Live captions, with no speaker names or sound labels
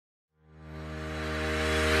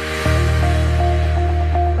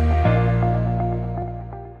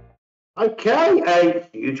Okay, a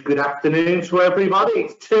huge good afternoon to everybody.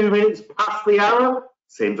 It's 2 minutes past the hour.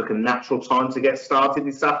 Seems like a natural time to get started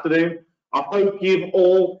this afternoon. I hope you've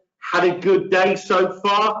all had a good day so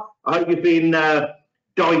far. I hope you've been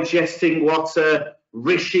digesting what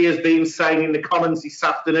Rishi has been saying in the comments this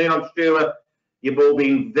afternoon. I'm sure you've all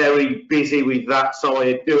been very busy with that, so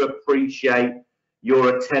I do appreciate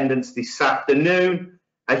your attendance this afternoon.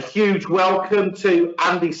 A huge welcome to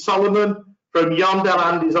Andy Soloman from Yomdel.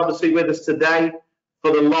 Andy's obviously with us today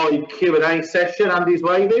for the live Q&A session. Andy's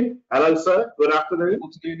waving. Hello, sir. Good afternoon.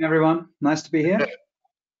 Good afternoon, everyone. Nice to be here.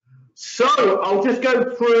 So I'll just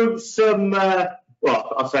go through some,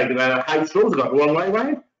 I'll say house rules. I've got the wrong way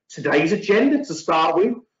around. Today's agenda to start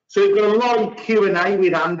with. So we've got a live Q&A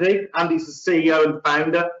with Andy. Andy's the CEO and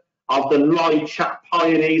founder of the live chat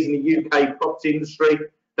pioneers in the UK property industry.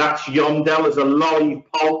 That's Yomdel. As a live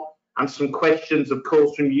poll and some questions, of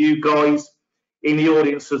course, from you guys in the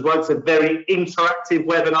audience as well. It's a very interactive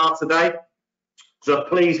webinar today, so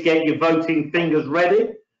please get your voting fingers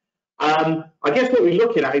ready. I guess what we're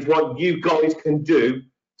looking at is what you guys can do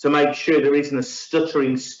to make sure there isn't a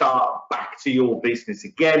stuttering start back to your business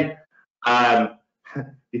again.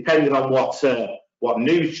 Depending on what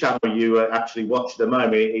news channel you actually watch at the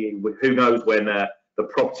moment, who knows when the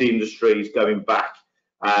property industry is going back.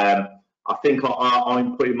 I think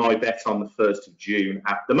I'm putting my bet on the 1st of June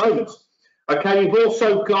at the moment. Okay, we've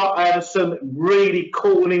also got some really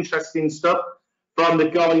cool and interesting stuff from the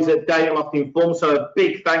guys at Dataloft Inform. So a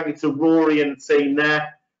big thank you to Rory and the team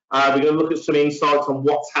there. We're going to look at some insights on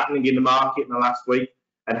what's happening in the market in the last week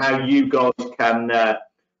and how you guys can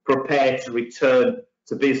prepare to return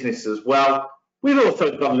to business as well. We've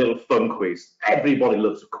also got a little fun quiz. Everybody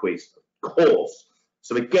loves a quiz, of course.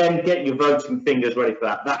 So again, get your voting fingers ready for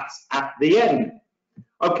that. That's at the end.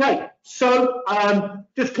 Okay, so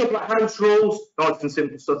just a couple of house rules, nice and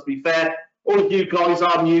simple stuff to be fair. All of you guys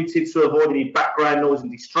are muted to avoid any background noise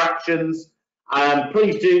and distractions.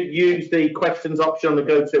 Please do use the questions option on the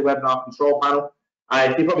GoToWebinar control panel.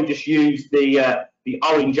 You probably just use the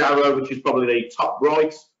orange arrow, which is probably the top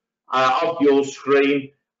right of your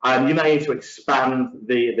screen. You may need to expand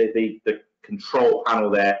the control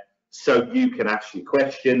panel there so you can ask your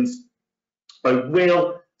questions. I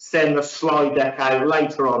will send the slide deck out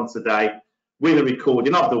later on today with a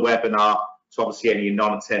recording of the webinar. So obviously any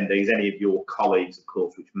non-attendees, any of your colleagues, of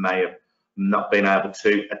course, which may have not been able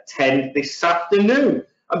to attend this afternoon.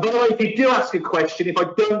 And by the way, if you do ask a question, if I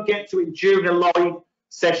don't get to it during a live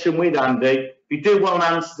session with Andy, if you do want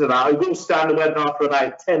an answer to that, I will stay on the webinar for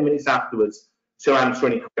about 10 minutes afterwards to answer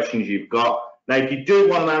any questions you've got. Now, if you do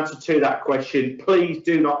want an answer to that question, please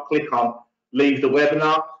do not click on leave the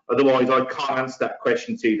webinar. Otherwise, I can't answer that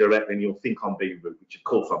question to you directly and you'll think I'm being rude, which of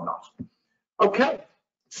course I'm not. Okay,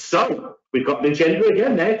 so we've got an agenda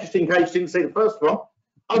again there, just in case you didn't see the first one.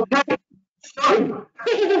 Okay, so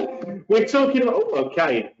we're talking about, oh,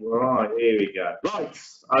 okay, right, here we go. Right,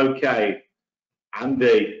 okay,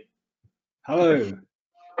 Andy. Hello.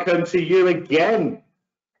 Welcome to you again.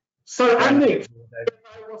 So, Andy,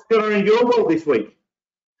 what's going on in your world this week?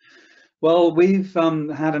 Well, we've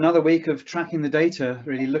had another week of tracking the data,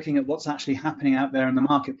 really looking at what's actually happening out there in the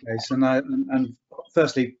marketplace. And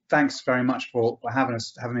firstly, thanks very much for having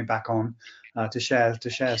me back on to share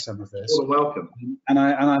some of this. You're welcome. And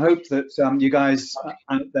I hope that you guys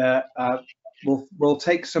out there will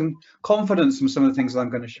take some confidence from some of the things that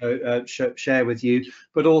I'm going to share with you,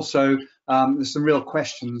 but also there's some real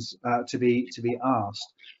questions to be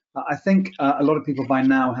asked. I think a lot of people by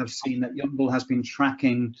now have seen that Yomdel has been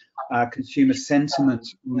tracking consumer sentiment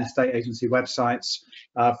on estate agency websites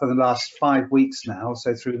for the last 5 weeks now,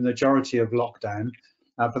 so through the majority of lockdown.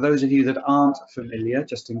 For those of you that aren't familiar,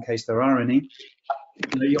 just in case there are any,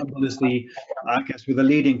 Yomdel is we're the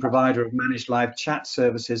leading provider of managed live chat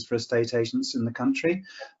services for estate agents in the country.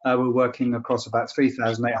 We're working across about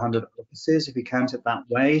 3,800 offices, if you count it that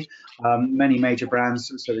way. Many major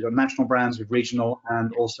brands, so we've got national brands with regional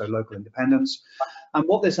and also local independents. And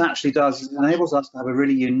what this actually does is it enables us to have a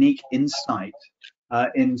really unique insight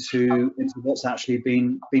into what's actually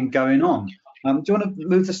been going on. Do you want to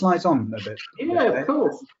move the slides on a bit? Yeah, of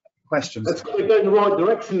course. Questions. Let's go in the right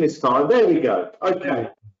direction this time. There we go. Okay.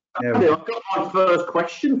 Yeah. Andy, I've got my first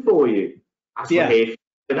question for you. As we're here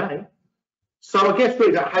today. So I guess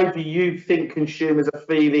really, how do you think consumers are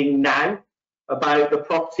feeling now about the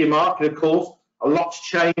property market? Of course, a lot's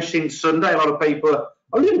changed since Sunday. A lot of people are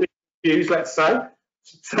a little bit confused, let's say,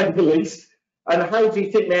 to say the least. And how do you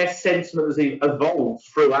think their sentiment has evolved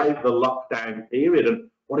throughout the lockdown period? And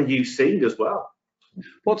what are you seeing as well?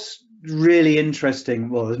 What's really interesting,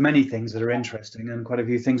 well, there's many things that are interesting and quite a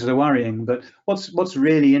few things that are worrying, but what's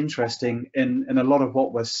really interesting in a lot of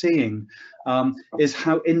what we're seeing is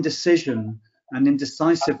how indecision and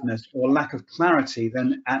indecisiveness or lack of clarity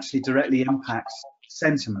then actually directly impacts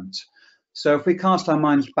sentiment. So if we cast our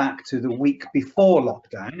minds back to the week before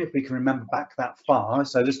lockdown, if we can remember back that far,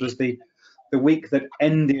 so this was the week that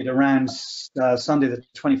ended around Sunday the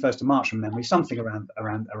 21st of March from memory, something around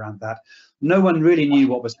that. No one really knew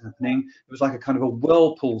what was happening. It was like a kind of a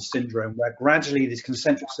whirlpool syndrome where gradually these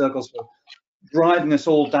concentric circles were driving us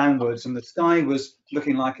all downwards, and the sky was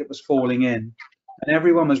looking like it was falling in. And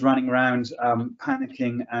everyone was running around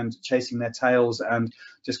panicking and chasing their tails and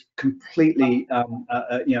just completely,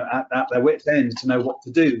 at their wit's end to know what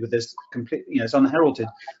to do with this complete, this unheralded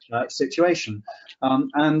situation.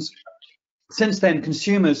 And since then,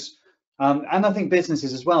 consumers and I think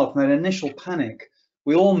businesses as well, from that initial panic,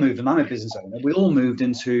 we all moved, and I'm a business owner, we all moved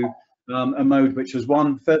into a mode which was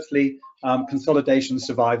one, firstly, consolidation,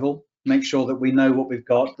 survival. Make sure that we know what we've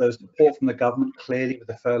got. There's support from the government, clearly, with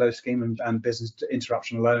the furlough scheme and business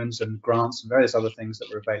interruption loans and grants and various other things that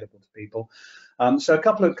were available to people. So a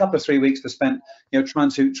couple of 3 weeks were spent, trying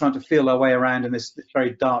to feel our way around in this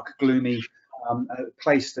very dark, gloomy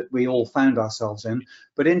place that we all found ourselves in.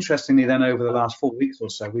 But interestingly, then over the last 4 weeks or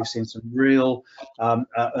so, we've seen some real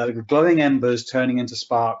glowing embers turning into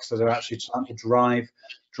sparks that are actually trying to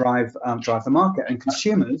drive the market, and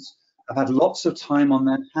consumers have had lots of time on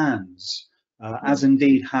their hands, as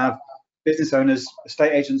indeed have business owners,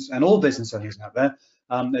 estate agents, and all business owners out there.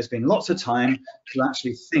 There's been lots of time to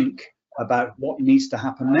actually think about what needs to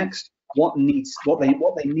happen next, what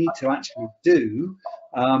they need to actually do,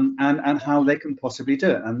 and how they can possibly do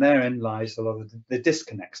it. And therein lies a lot of the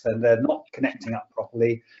disconnects. They're not connecting up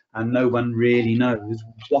properly, and no one really knows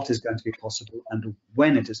what is going to be possible and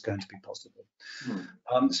when it is going to be possible.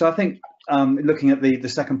 So I think looking at the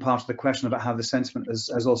second part of the question about how the sentiment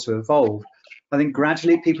has also evolved, I think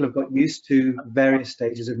gradually people have got used to various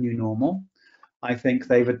stages of new normal. I think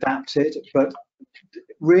they've adapted, but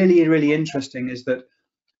really, really interesting is that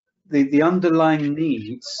the underlying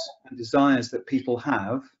needs and desires that people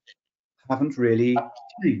haven't really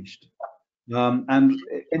changed. And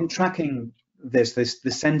in tracking the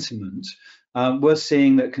sentiment, we're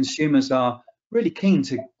seeing that consumers are really keen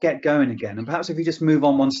to get going again. And perhaps if you just move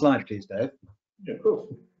on one slide, please, Dave. Yeah, of course.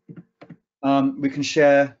 We can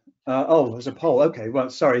share. Oh, there's a poll. Okay, well,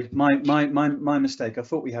 sorry, my mistake. I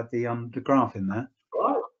thought we had the graph in there.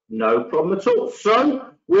 Right, no problem at all. So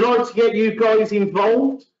we'd like to get you guys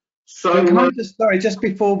involved. So can I just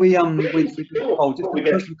before we put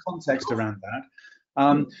some context around that.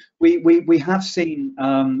 We have seen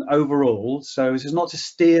overall, so this is not to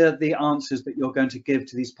steer the answers that you're going to give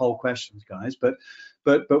to these poll questions, guys, but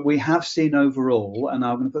we have seen overall, and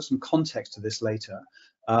I'm going to put some context to this later,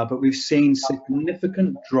 but we've seen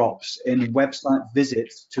significant drops in website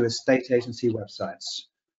visits to estate agency websites.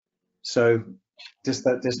 So just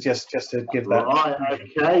to give that. Right,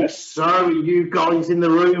 okay, so you guys in the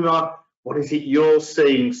room, what is it you're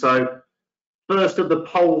seeing? So first of the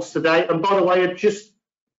polls today, and by the way, just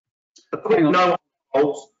a quick note on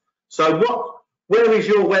polls. So where is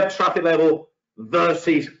your web traffic level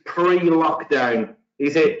versus pre-lockdown?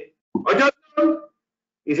 Is it, I don't know,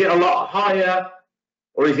 is it a lot higher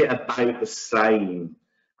or is it about the same?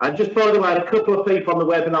 And just by the way, a couple of people on the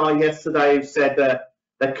webinar yesterday have said that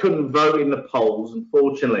they couldn't vote in the polls,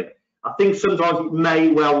 unfortunately. I think sometimes it may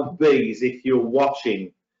well be as if you're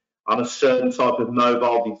watching on a certain type of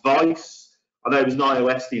mobile device. I know it was an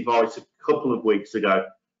iOS device a couple of weeks ago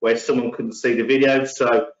where someone couldn't see the video.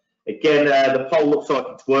 So again, the poll looks like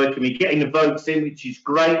it's working. We're getting the votes in, which is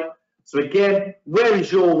great. So again, where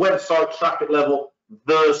is your website traffic level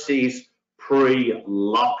versus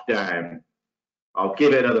pre-lockdown? I'll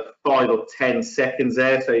give it another 5 or 10 seconds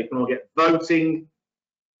there so you can all get voting.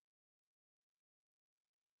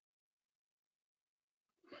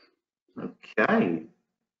 Okay,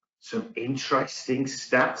 some interesting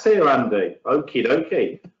stats here, Andy. Okie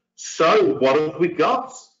dokie. So what have we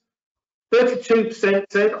got? 32%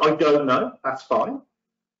 said, I don't know, that's fine.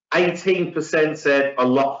 18% said a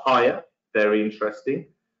lot higher, very interesting.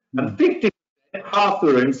 And 50%, half the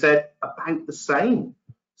room said about the same.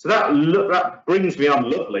 So that brings me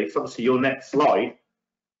on lovely. It's obviously your next slide,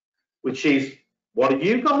 which is, what have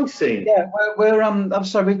you guys seen? Yeah, I'm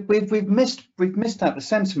sorry, we've missed out the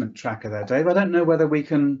sentiment tracker there, Dave. I don't know whether we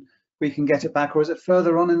can get it back, or is it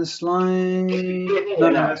further on in the slide?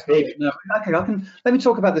 No. Okay, let me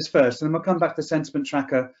talk about this first, and then we'll come back to the sentiment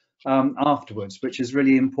tracker afterwards, which is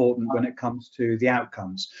really important when it comes to the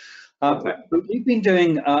outcomes. We've been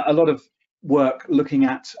doing a lot of work looking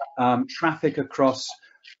at traffic across,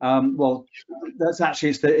 well, that's actually,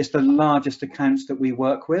 it's the largest accounts that we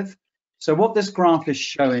work with. So what this graph is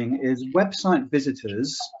showing is website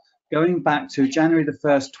visitors going back to January the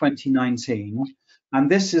 1st, 2019. And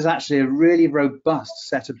this is actually a really robust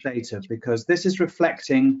set of data, because this is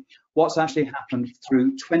reflecting what's actually happened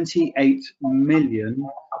through 28 million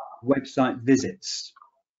website visits.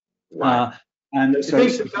 Wow. And it's so a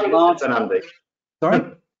decent data set, Andy.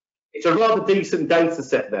 Sorry? It's a rather decent data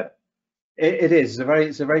set then. It is.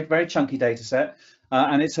 It's a very chunky data set.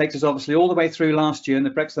 And it takes us obviously all the way through last year and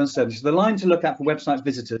the Brexit uncertainty. So the line to look at for website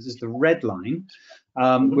visitors is the red line,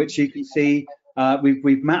 which you can see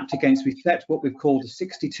we've mapped against, we've set what we've called a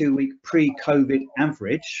 62-week pre-COVID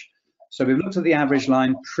average. So we've looked at the average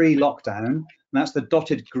line pre-lockdown, and that's the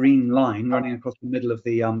dotted green line running across the middle of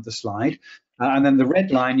the slide. And then the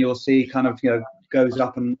red line you'll see kind of, goes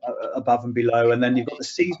up and above and below, and then you've got the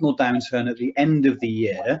seasonal downturn at the end of the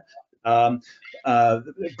year.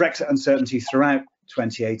 Brexit uncertainty throughout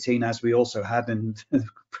 2018, as we also had in the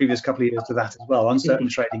previous couple of years to that as well, uncertain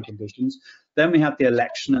trading conditions. Then we had the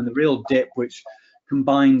election and the real dip, which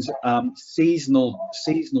combines seasonal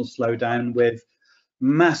slowdown with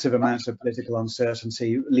massive amounts of political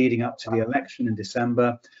uncertainty leading up to the election in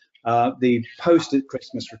December. The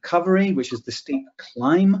post-Christmas recovery, which is the steep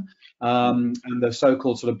climb, and the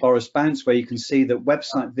so-called sort of Boris bounce, where you can see that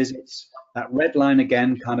website visits, that red line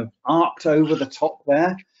again, kind of arced over the top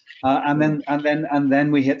there, and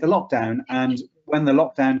then we hit the lockdown. And when the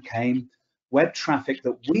lockdown came, web traffic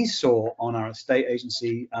that we saw on our estate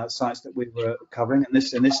agency sites that we were covering,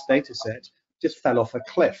 and in this data set, just fell off a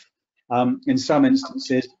cliff. In some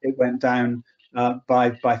instances, it went down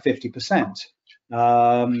by 50%.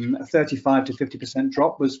 35 to 50%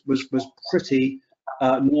 drop was pretty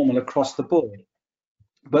normal across the board.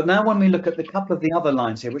 But now when we look at the couple of the other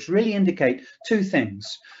lines here, which really indicate two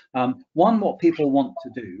things. One, what people want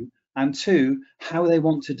to do, and two, how they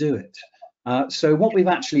want to do it. So what we've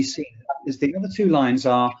actually seen is the other two lines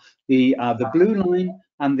are the blue line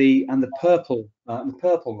and the purple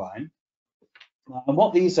line. And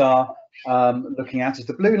what these are looking at is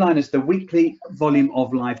the blue line is the weekly volume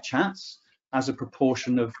of live chats as a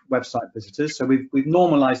proportion of website visitors. So we've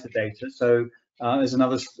normalized the data. So there's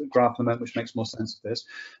another graph in a moment which makes more sense of this.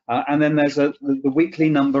 And then there's the weekly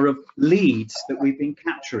number of leads that we've been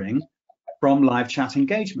capturing from live chat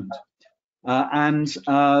engagement. And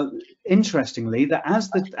interestingly, that as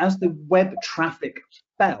the web traffic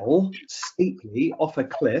fell steeply off a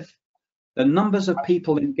cliff, the numbers of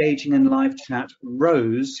people engaging in live chat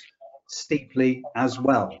rose steeply as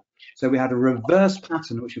well. So we had a reverse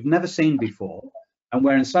pattern, which we've never seen before, and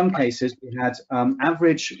where in some cases we had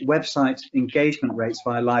average website engagement rates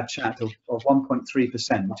via live chat of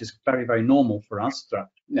 1.3%, which is very normal for us,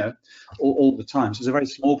 all the time. So it's a very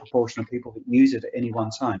small proportion of people that use it at any one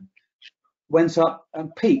time. Went up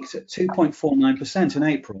and peaked at 2.49% in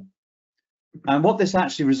April. And what this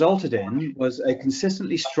actually resulted in was a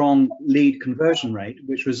consistently strong lead conversion rate,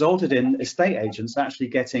 which resulted in estate agents actually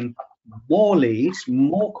getting more leads,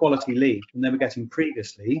 more quality leads than they were getting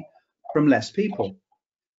previously from less people.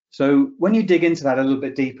 So when you dig into that a little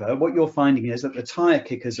bit deeper, what you're finding is that the tire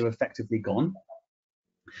kickers are effectively gone,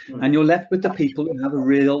 and you're left with the people who have a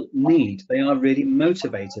real need. They are really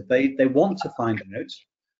motivated. They want to find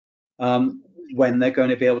out when they're going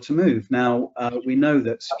to be able to move. Now, we know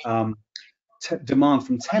that demand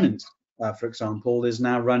from tenants, for example, is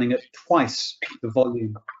now running at twice the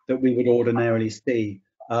volume that we would ordinarily see.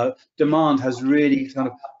 Demand has really kind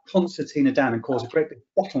of concertina down and caused a great big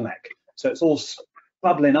bottleneck. So it's all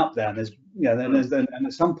bubbling up there, and and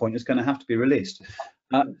at some point it's going to have to be released.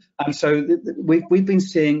 And so we've been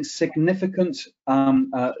seeing significant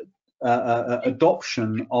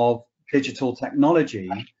adoption of digital technology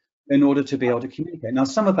in order to be able to communicate. Now,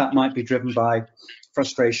 some of that might be driven by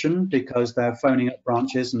frustration because they're phoning up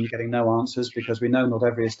branches and getting no answers, because we know not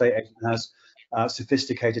every estate agent has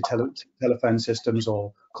sophisticated telephone systems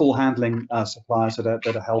or call handling suppliers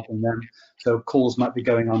that are helping them. So calls might be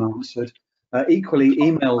going unanswered. Equally,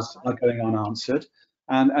 emails are going unanswered.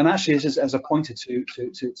 And actually, as I pointed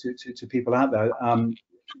to people out there,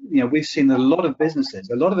 we've seen a lot of businesses,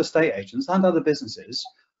 a lot of estate agents and other businesses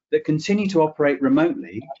that continue to operate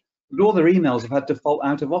remotely, but all their emails have had default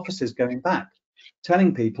out of offices going back,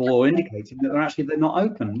 telling people or indicating that they're not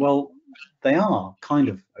open. Well, they are kind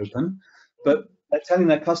of open, but they're telling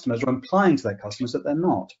their customers or implying to their customers that they're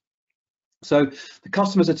not. So the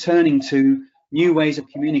customers are turning to new ways of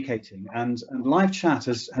communicating, and live chat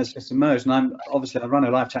has just emerged. And I run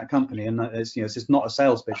a live chat company, and it's, you know, it's not a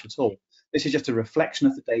sales pitch at all. This is just a reflection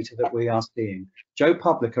of the data that we are seeing. Joe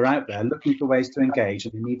Public are out there looking for ways to engage,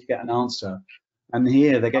 and they need to get an answer. And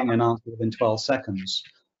here they're getting an answer within 12 seconds.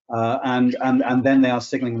 And then they are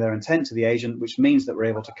signaling their intent to the agent, which means that we're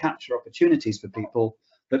able to capture opportunities for people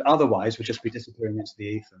that otherwise would just be disappearing into the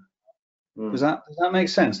ether. Does that make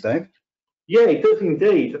sense, Dave? Yeah, it does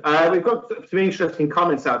indeed. We've got some interesting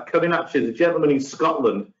comments out coming up. There's a gentleman in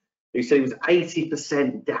Scotland who said it was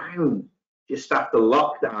 80% down just after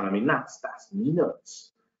lockdown. I mean, that's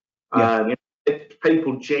nuts. Yeah. You know,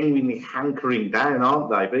 people genuinely hankering down, aren't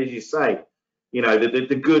they? But as you say, you know,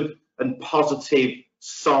 the good and positive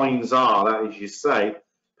signs are that, as you say,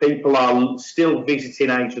 people are still visiting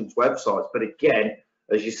agents' websites. But again,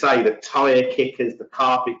 as you say, the tire kickers, the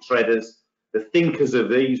carpet treaders, the thinkers of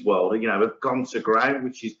these world, you know, have gone to ground,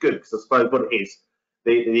 which is good, because I suppose what it is,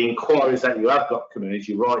 the inquiries that you have got coming, as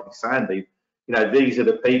you rightly say, Andy, you know, these are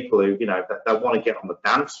the people who, you know, that want to get on the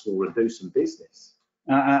dance floor and do some business.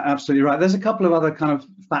 Absolutely right. There's a couple of other kind of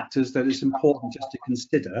factors that it's important just to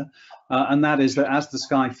consider, and that is that as the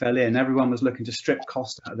sky fell in, everyone was looking to strip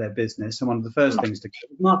cost out of their business, and one of the first things to get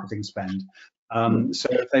was marketing spend. So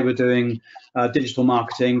if they were doing digital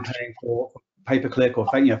marketing, paying for pay-per-click or,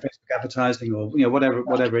 you know, Facebook advertising, or, you know,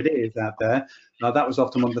 whatever it is out there, that was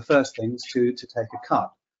often one of the first things to take a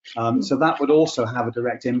cut. So that would also have a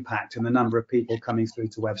direct impact in the number of people coming through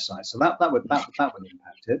to websites. So that would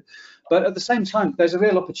impact it. But at the same time, there's a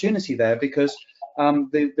real opportunity there, because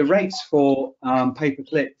the rates for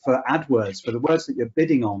pay-per-click, for AdWords, for the words that you're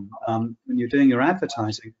bidding on when you're doing your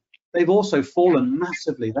advertising, they've also fallen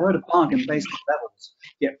massively. They're at a bargain basement levels,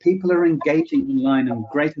 yet people are engaging online in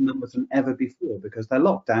greater numbers than ever before, because they're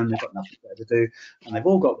locked down, they've got nothing better to do, and they've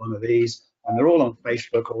all got one of these, and they're all on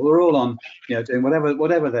Facebook, or they're all on, you know, doing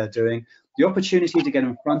whatever they're doing. The opportunity to get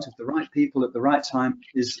in front of the right people at the right time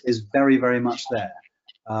is very, very much there.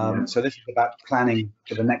 So this is about planning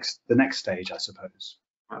for the next stage, I suppose.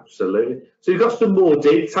 Absolutely. So you've got some more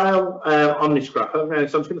detail on this graph. So I'm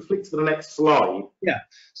just going to flick to the next slide. Yeah.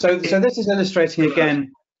 So this is illustrating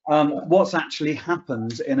again what's actually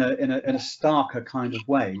happened in a starker kind of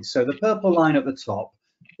way. So the purple line at the top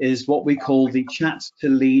is what we call the chat to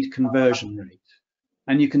lead conversion rate,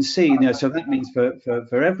 and you can see, you know, so that means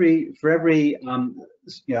for every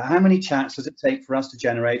you know, how many chats does it take for us to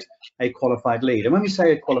generate a qualified lead? And when we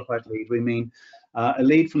say a qualified lead, we mean a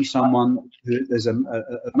lead from someone who is a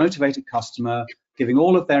motivated customer giving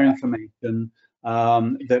all of their information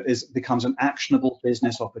that becomes an actionable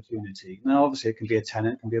business opportunity. Now, obviously, it can be a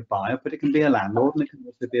tenant, it can be a buyer, but it can be a landlord, and it can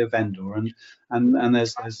also be a vendor, and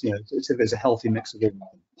there's you know, there's a healthy mix of all of them.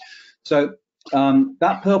 So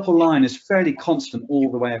that purple line is fairly constant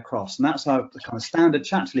all the way across, and that's our kind of standard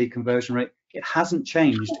chat to lead conversion rate. It hasn't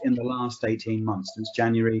changed in the last 18 months, since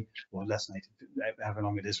January, or less than 18, however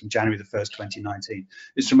long it is, from January the 1st, 2019.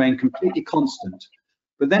 It's remained completely constant.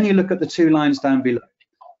 But then you look at the two lines down below.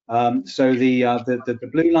 So the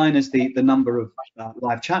blue line is the number of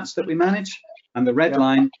live chats that we manage, and the red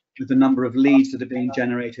line is the number of leads that are being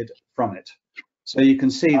generated from it. So you can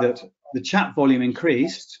see that the chat volume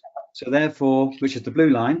increased, so therefore, which is the blue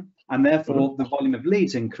line, and therefore the volume of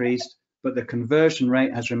leads increased, but the conversion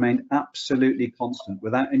rate has remained absolutely constant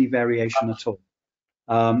without any variation at all.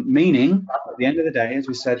 Meaning, at the end of the day, as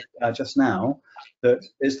we said just now, that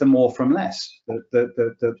it's the more from less,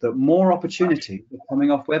 that more opportunity are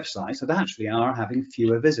coming off websites that actually are having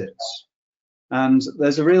fewer visits. And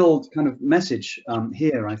there's a real kind of message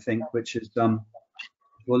here, I think, which is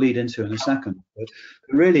we'll lead into in a second. But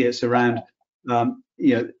really, it's around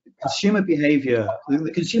you know, consumer behavior.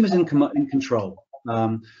 The consumer's in control.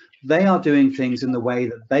 They are doing things in the way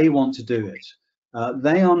that they want to do it.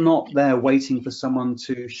 They are not there waiting for someone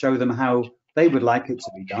to show them how they would like it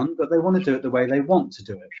to be done, but they want to do it the way they want to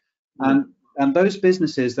do it. And those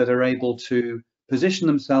businesses that are able to position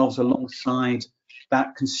themselves alongside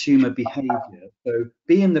that consumer behavior, so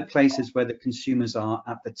be in the places where the consumers are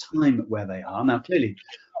at the time where they are. Now, clearly,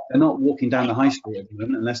 they're not walking down the high street at the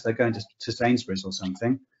moment unless they're going to Sainsbury's or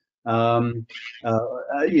something. You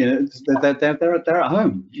know, they're at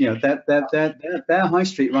home. You know, their high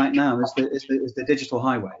street right now is the digital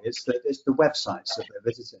highway. It's the websites that they're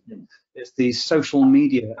visiting. It's the social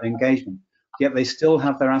media engagement. Yet they still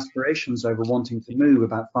have their aspirations over wanting to move,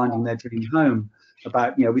 about finding their dream home,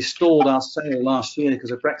 about, you know, we stalled our sale last year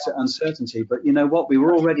because of Brexit uncertainty, but you know what, we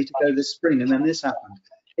were all ready to go this spring, and then this happened.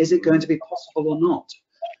 Is it going to be possible or not?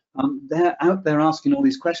 They're out there asking all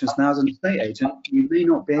these questions. Now, as an estate agent, you may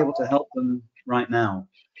not be able to help them right now.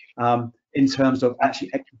 in terms of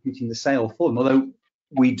actually executing the sale for them. Although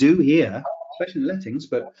we do hear, especially in lettings,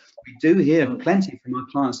 but we do hear plenty from our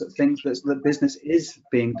clients that think that the business is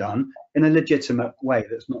being done in a legitimate way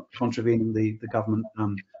that's not contravening the government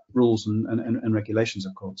rules and regulations,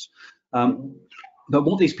 of course. But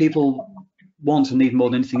what these people want and need more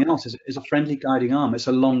than anything else is a friendly guiding arm. It's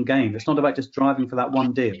a long game. It's not about just driving for that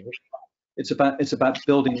one deal. It's about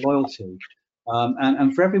building loyalty.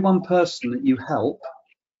 And for every one person that you help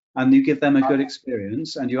and you give them a good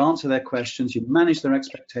experience and you answer their questions, you manage their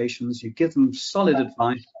expectations, you give them solid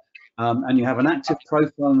advice, and you have an active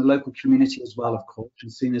profile in the local community as well, of course,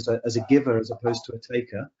 and seen as a giver as opposed to a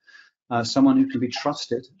taker, someone who can be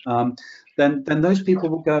trusted, then those people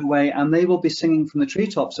will go away and they will be singing from the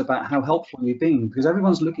treetops about how helpful you've been, because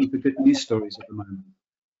everyone's looking for good news stories at the moment.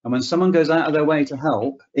 And when someone goes out of their way to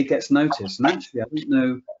help, it gets noticed. And actually, I don't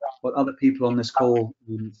know what other people on this call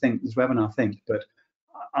think, this webinar think, but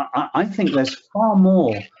I think there's far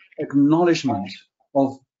more acknowledgement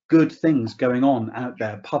of good things going on out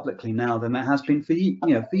there publicly now than there has been for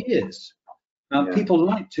years. People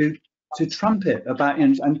like to trumpet about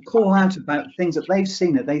and call out about things that they've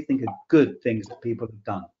seen that they think are good things that people have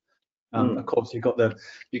done. Of course, you've got the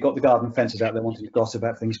garden fences out there wanting to gossip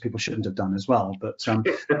about things people shouldn't have done as well. But at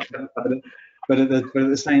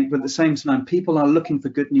the same time, people are looking for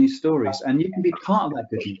good news stories, and you can be part of that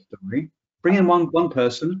good news story. Bring in one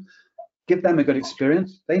person, give them a good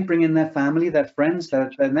experience. They bring in their family, their friends, their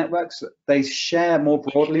networks. They share more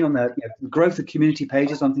broadly on their growth of community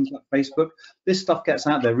pages on things like Facebook. This stuff gets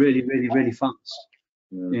out there really, really, really fast.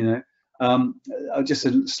 Just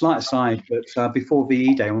a slight aside, but before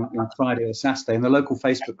VE Day on Friday or Saturday, in the local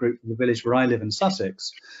Facebook group for the village where I live in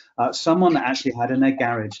Sussex, someone actually had in their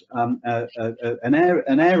garage an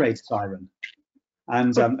air raid siren.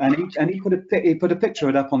 And he put a picture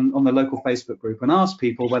of it up on the local Facebook group and asked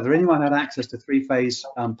people whether anyone had access to three-phase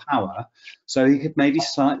power, so he could maybe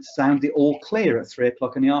sound the all clear at 3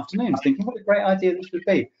 o'clock in the afternoon. Thinking, what a great idea this would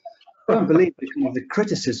be. I don't believe the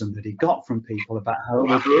criticism that he got from people about how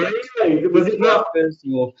it was not,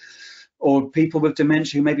 or people with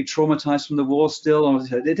dementia who may be traumatized from the war still, or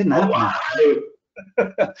it didn't happen. Wow.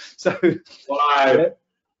 So wow.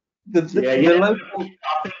 Local...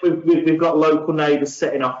 I think we've got local neighbours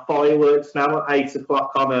setting off fireworks now at 8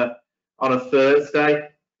 o'clock on a Thursday. I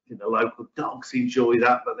think the local dogs enjoy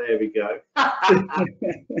that, but there we go.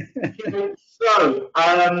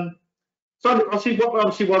 So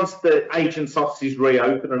obviously once the agents' offices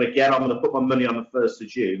reopen, and again, I'm going to put my money on the 1st of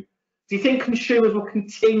June, do you think consumers will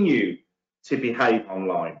continue to behave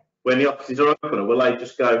online when the offices are open, or will they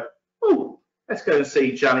just go, oh, let's go and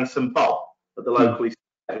see Janice and Bob at the local estate?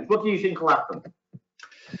 What do you think will happen?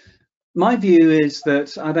 My view is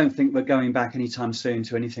that I don't think we're going back anytime soon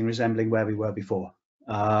to anything resembling where we were before.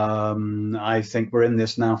 I think we're in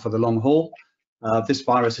this now for the long haul. This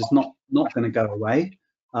virus is not going to go away.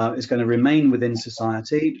 It's going to remain within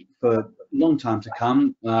society for a long time to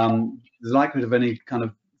come. The likelihood of any kind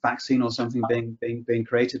of vaccine or something being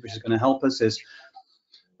created, which is going to help us, is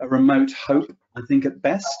a remote hope, I think, at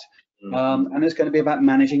best. And it's going to be about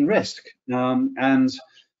managing risk.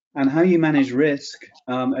 And how you manage risk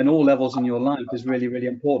in all levels in your life is really, really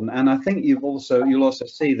important. And I think you'll also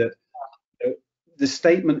see that the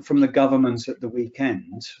statement from the government at the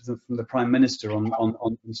weekend, from the Prime Minister on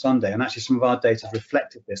Sunday, and actually some of our data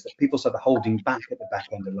reflected this, that people started holding back at the back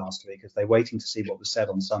end of last week as they're waiting to see what was said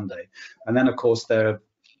on Sunday. And then, of course, depending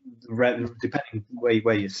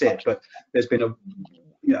where you sit, but there's been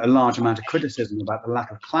a large amount of criticism about the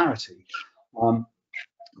lack of clarity.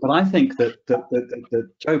 But I think that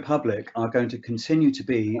Joe Public are going to continue to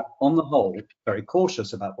be, on the whole, very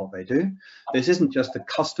cautious about what they do. This isn't just the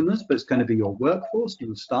customers, but it's going to be your workforce,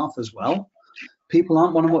 your staff as well. People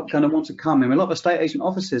aren't going to want to come. I mean, a lot of estate agent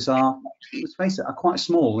offices are, let's face it, are quite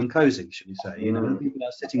small and cozy, should we say. People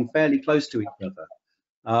are sitting fairly close to each other.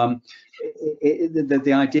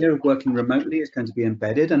 The idea of working remotely is going to be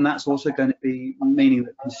embedded, and that's also going to be meaning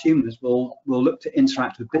that consumers will look to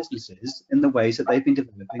interact with businesses in the ways that they've been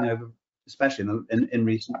developing over, especially in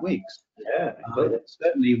recent weeks.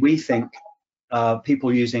 Certainly, we think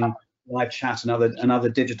people using live chat and other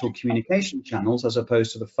digital communication channels as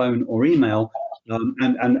opposed to the phone or email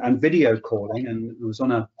and video calling. And I was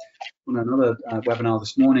on another webinar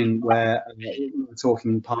this morning where we were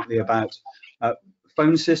talking partly about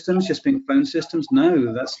phone systems just being phone systems.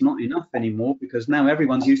 No, that's not enough anymore, because now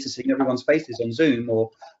everyone's used to seeing everyone's faces on Zoom or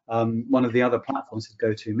one of the other platforms to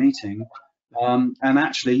GoToMeeting. And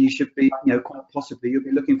actually, you should be, quite possibly, you'll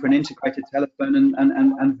be looking for an integrated telephone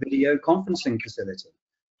and video conferencing facility,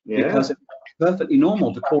 because it's perfectly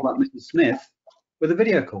normal to call up Mrs. Smith with a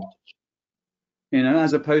video call. you know,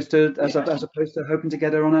 as opposed to hoping to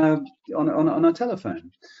get her on a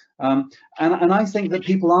telephone. And I think that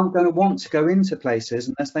people aren't going to want to go into places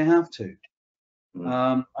unless they have to.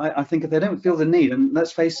 I think if they don't feel the need, and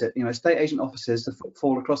let's face it, you know, estate agent offices, the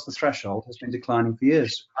footfall across the threshold has been declining for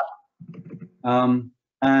years. And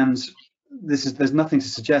there's nothing to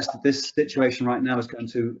suggest that this situation right now is going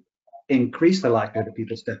to increase the likelihood of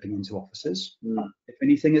people stepping into offices. If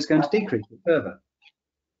anything, it's going to decrease it further.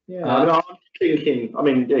 Yeah, I'm thinking. I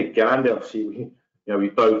mean, Gandhi, obviously, we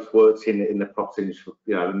both worked in the property industry,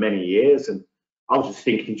 for, many years, and I was just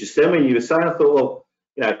thinking, just then when you were saying, I thought,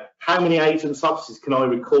 well, how many agents' offices can I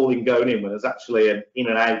recall in going in when there's actually an in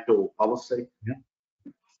and outdoor policy?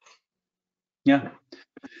 Yeah.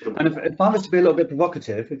 And if I was to be a little bit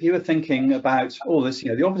provocative, if you were thinking about all this,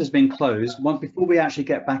 the office has been closed, before we actually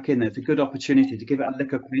get back in there, it's a good opportunity to give it a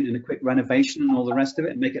lick of paint and a quick renovation and all the rest of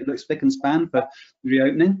it and make it look spick and span for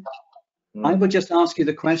reopening. I would just ask you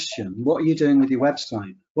the question, what are you doing with your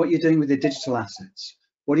website? What are you doing with your digital assets?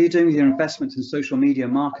 What are you doing with your investments in social media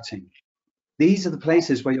marketing? These are the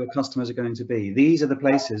places where your customers are going to be. These are the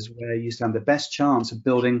places where you stand the best chance of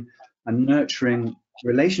building and nurturing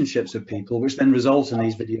relationships with people, which then result in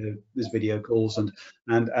these video calls and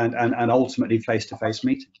ultimately face-to-face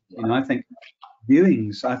meetings. I think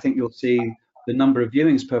viewings, I think you'll see the number of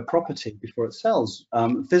viewings per property before it sells,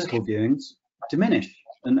 physical viewings diminish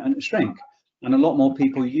and shrink, and a lot more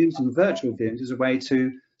people using virtual viewings as a way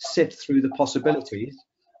to sift through the possibilities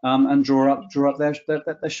and draw up their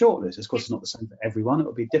shortlist. Of course, it's not the same for everyone; it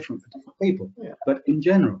will be different for different people. But in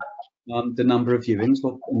general, the number of viewings,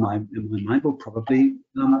 in my mind, will probably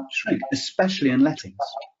shrink, especially in lettings.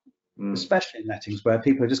 Especially in lettings, where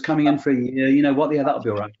people are just coming in for a year. You know what? Yeah, that'll be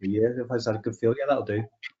all right for a year. If I just had a good feel, yeah, that'll do,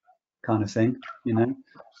 kind of thing.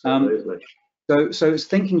 So it's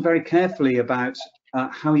thinking very carefully about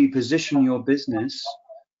how you position your business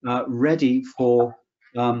ready for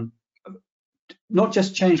not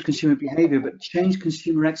just change consumer behavior, but change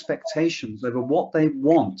consumer expectations over what they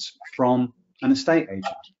want from an estate agent.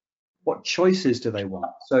 What choices do they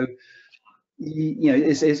want? So,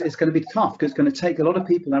 it's going to be tough because it's going to take a lot of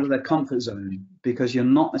people out of their comfort zone, because you're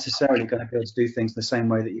not necessarily going to be able to do things the same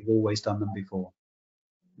way that you've always done them before.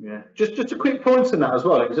 Yeah, just a quick point on that as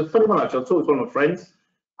well. It was a funny one, actually. I talked to one of my friends,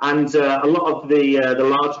 and a lot of the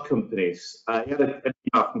larger companies, he had an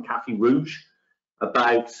email from Cathy Rouge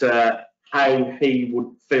about how he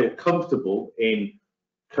would feel comfortable in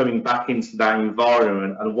coming back into that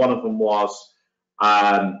environment, and one of them was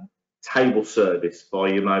table service by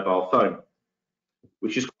your mobile phone,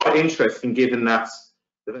 which is quite interesting given that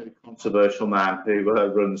the very controversial man who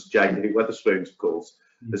runs JD Wetherspoons, of course,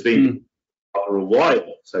 has been for a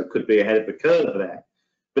while, so it could be ahead of the curve there.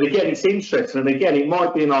 But again, it's interesting, and again, it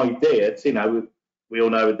might be an idea. We all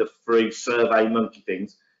know the free survey monkey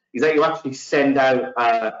things, is that you actually send out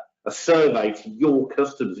a survey to your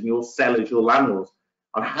customers and your sellers, your landlords,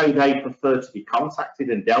 on how they prefer to be contacted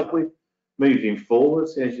and dealt with moving forward.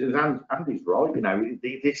 Andy's right.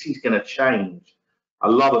 This is going to change a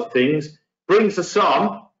lot of things. Brings us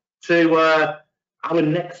on to our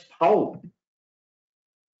next poll.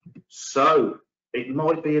 So it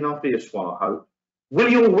might be an obvious one, I hope. Will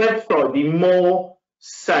your website be more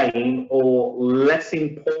sane or less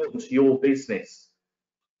important to your business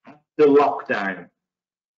after lockdown?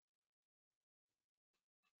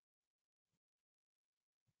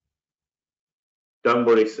 Don't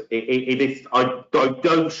worry, it is. I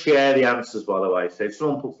don't share the answers, by the way. So if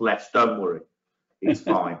someone puts less, don't worry, it's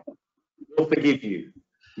fine. We'll forgive you.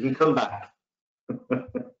 You can come back.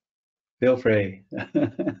 Feel free.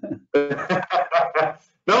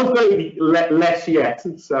 Don't say less yet.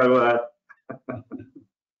 So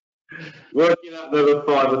working out another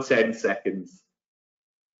 5 or 10 seconds.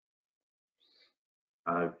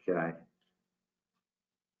 Okay.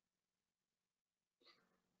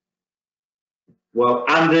 Well,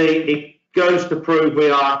 Andy, it goes to prove we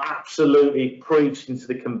are absolutely preaching to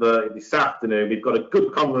the converted this afternoon. We've got a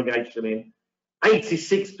good congregation in.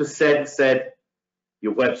 86% said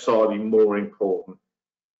your website will be more important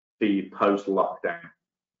for you post-lockdown.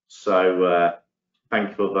 So thank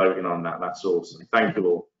you for voting on that. That's awesome. Thank you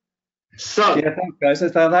all. So yeah, thanks guys.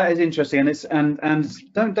 That is interesting, and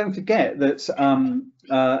don't forget that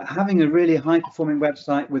having a really high-performing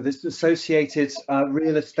website with this associated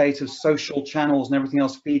real estate of social channels and everything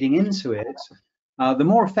else feeding into it, the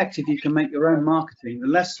more effective you can make your own marketing, the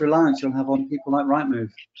less reliance you'll have on people like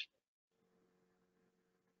Rightmove.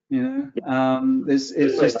 It's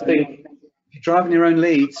just if you're driving your own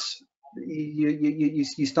leads,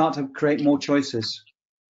 you start to create more choices.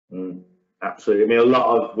 Absolutely. I mean, a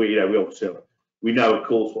lot of we obviously We know, of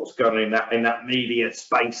course, what's going on in that media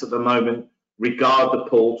space at the moment. Regard the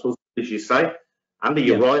portals, as you say. Andy,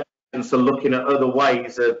 you're right. And so looking at other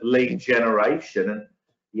ways of lead generation, and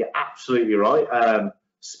you're absolutely right.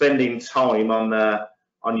 Spending time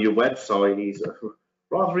on your website is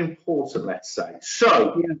rather important, let's say.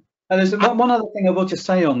 So, yeah. And there's one other thing I will just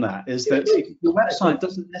say on that is that your website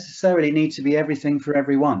doesn't necessarily need to be everything for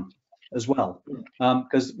everyone as well,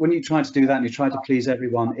 because when you try to do that and you try to please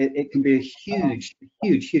everyone, it can be a huge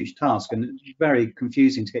task, and it's very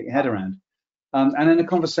confusing to get your head around. And in a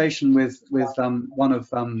conversation with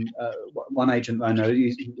one agent I know,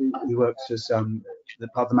 he works as the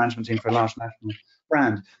part of the management team for a large national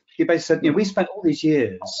brand. He basically said, we spent all these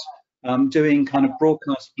years doing kind of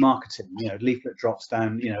broadcast marketing, leaflet drops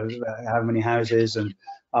down, how many houses, and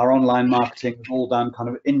our online marketing was all done kind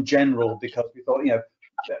of in general because we thought,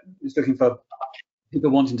 he's looking for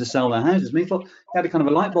people wanting to sell their houses. And he thought he had a kind of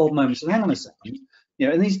a light bulb moment. So hang on a second,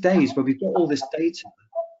 in these days where we've got all this data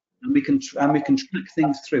and we can track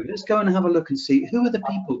things through, let's go and have a look and see who are the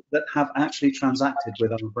people that have actually transacted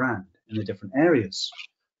with our brand in the different areas.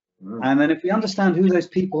 And then if we understand who those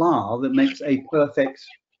people are, that makes a perfect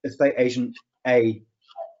estate agent a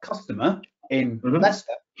customer in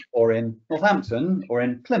Leicester or in Northampton or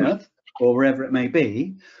in Plymouth or wherever it may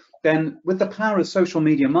be, then with the power of social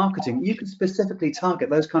media marketing, you can specifically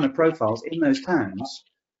target those kind of profiles in those towns.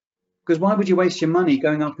 Because why would you waste your money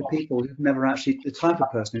going after people who've never actually, the type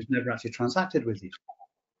of person who's never actually transacted with you?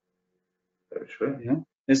 Very true.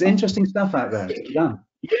 There's interesting stuff out there to be done.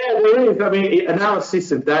 Yeah, there is. I mean,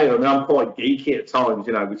 analysis of data. I mean, I'm quite geeky at times,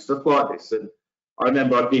 with stuff like this. And I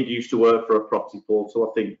remember I did used to work for a property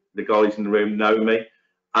portal. I think the guys in the room know me,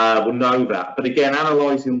 will know that. But again,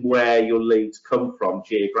 analysing where your leads come from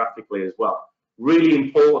geographically as well, really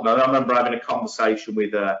important. I remember having a conversation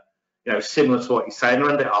with, similar to what you're saying,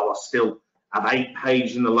 Randy. I still have 8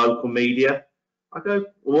 pages in the local media. I go,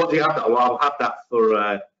 well, what do you have that? Well, I'll have that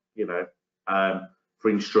for, for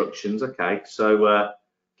instructions. Okay, so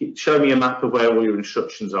show me a map of where all your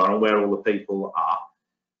instructions are and where all the people are.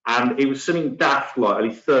 And it was something daft, like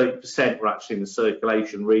only 30% were actually in the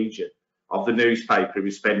circulation region of the newspaper he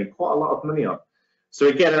was spending quite a lot of money on. So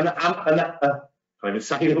again, I can't even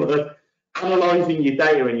say the word, analysing your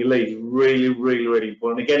data and your leads is really, really, really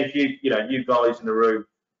important. Again, if you guys in the room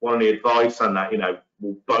want any advice on that,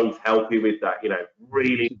 we'll both help you with that.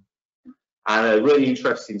 Really, and really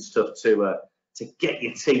interesting stuff to get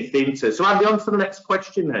your teeth into. So Andy, on to the next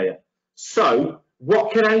question here. So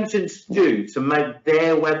what can agents do to make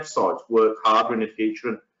their websites work harder in the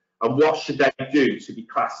future, and what should they do to be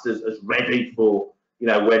classed as ready for,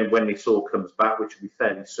 when this all comes back, which will be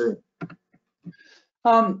fairly soon?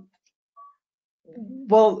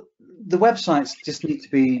 Well, the websites just need to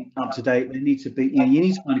be up to date. They need to be, you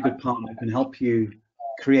need to find a good partner who can help you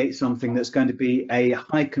create something that's going to be a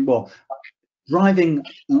driving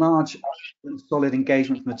large and solid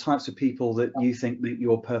engagement from the types of people that you think make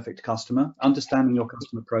your perfect customer, understanding your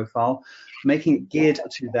customer profile, making it geared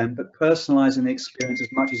to them, but personalizing the experience as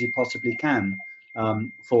much as you possibly can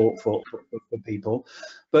for people.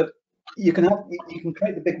 But you can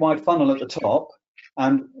create the big wide funnel at the top,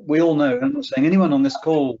 and we all know, I'm not saying anyone on this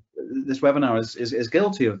call, this webinar is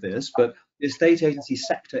guilty of this, but the estate agency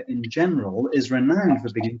sector in general is renowned for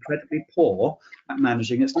being incredibly poor at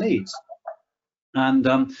managing its leads. And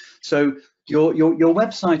so your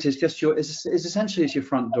website is just is essentially your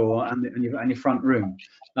front door and your front room.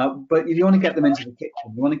 But if you want to get them into the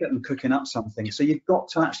kitchen, you want to get them cooking up something. So you've got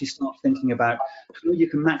to actually start thinking about how you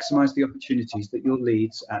can maximise the opportunities that your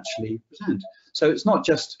leads actually present. So it's not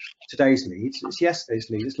just today's leads; it's yesterday's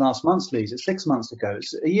leads, it's last month's leads, it's 6 months ago,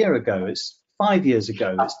 it's a year ago, it's 5 years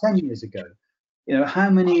ago, it's 10 years ago. How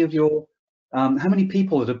many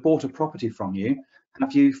people that have bought a property from you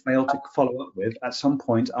have you failed to follow up with at some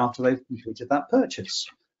point after they've completed that purchase?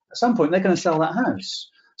 At some point, they're going to sell that house.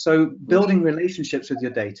 So building relationships with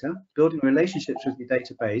your data, building relationships with your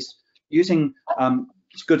database, using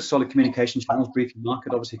good solid communication channels. Briefing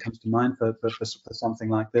market obviously comes to mind for something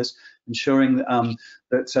like this, ensuring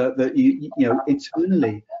that you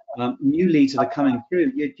internally new leads that are coming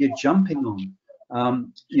through, you're jumping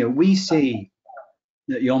on. We see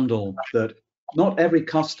at Yomdel that not every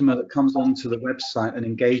customer that comes onto the website and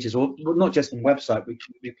engages, or not just on website, we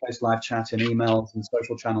place live chat in emails and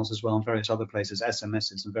social channels as well, and various other places,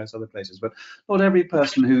 SMSs and various other places, but not every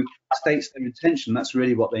person who states their intention, that's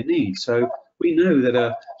really what they need. So we know that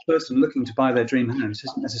a person looking to buy their dream house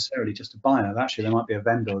isn't necessarily just a buyer. Actually, there might be a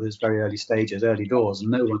vendor. There's very early stages, early doors,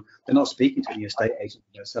 and they're not speaking to any estate agent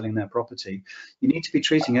about selling their property. You need to be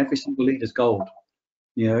treating every single lead as gold.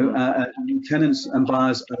 Tenants and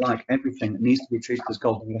buyers alike, everything needs to be treated as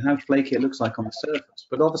gold, no matter how flaky it looks like on the surface.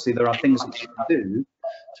 But obviously there are things that you can do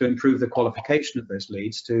to improve the qualification of those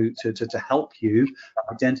leads to help you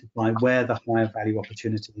identify where the higher value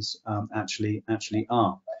opportunities actually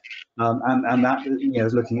are. And that,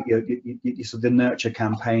 is looking at your sort of the nurture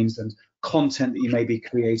campaigns and content that you may be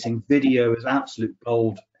creating. Video is absolute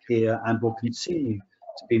gold here and will continue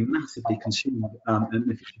to be massively consumed,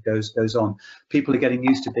 and if it goes on. People are getting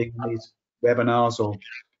used to being on these webinars or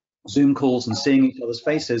Zoom calls and seeing each other's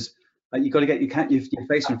faces. You've got to get your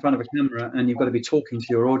face in front of a camera, and you've got to be talking to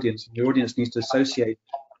your audience. And your audience needs to associate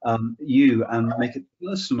you and make it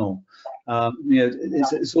personal.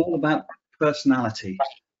 It's all about personality,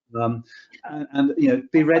 and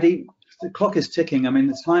be ready. The clock is ticking. I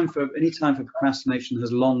mean, any time for procrastination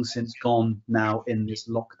has long since gone now in this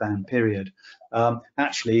lockdown period.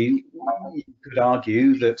 Actually, you could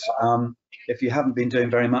argue that if you haven't been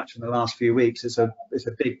doing very much in the last few weeks, it's a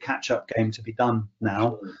big catch-up game to be done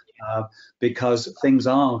now, because things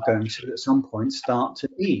are going to at some point start to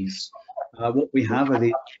ease. What we have are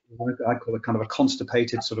I call it kind of a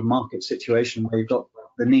constipated sort of market situation where you've got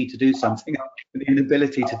the need to do something and the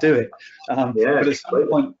inability to do it. But at some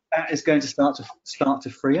point, that is going to start to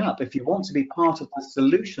free up. If you want to be part of the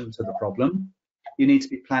solution to the problem, you need to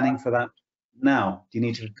be planning for that now. You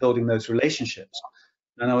need to be building those relationships.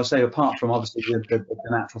 And I would say, apart from obviously the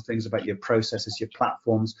natural things about your processes, your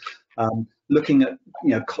platforms, looking at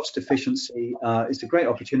cost efficiency is a great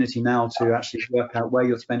opportunity now to actually work out where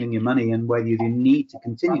you're spending your money and where you need to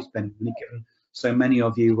continue spending money, given so many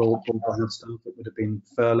of you will have staff that would have been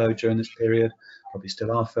furloughed during this period, probably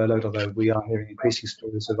still are furloughed, although we are hearing increasing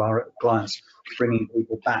stories of our clients bringing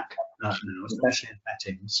people back now, especially in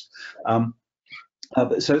lettings.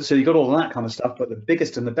 So you've got all that kind of stuff, but the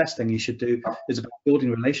biggest and the best thing you should do is about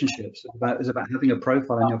building relationships. Is about having a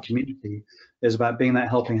profile in your community. Is about being that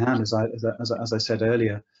helping hand, as I said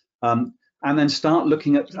earlier, and then start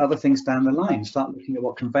looking at other things down the line. Start looking at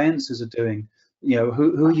what conveyancers are doing.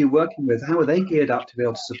 Who are you working with? How are they geared up to be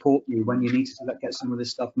able to support you when you need to get some of this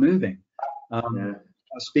stuff moving?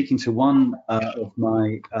 I was speaking to one of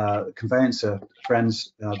my conveyancer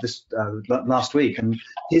friends last week, and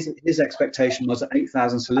his expectation was that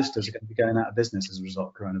 8,000 solicitors are going to be going out of business as a result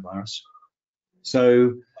of coronavirus.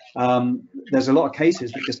 So there's a lot of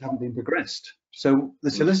cases that just haven't been progressed. So the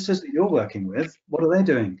solicitors that you're working with, what are they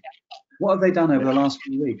doing? What have they done over the last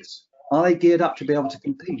few weeks? Are they geared up to be able to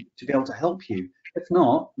compete, to be able to help you? If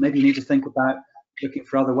not, maybe you need to think about looking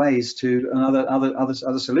for other ways to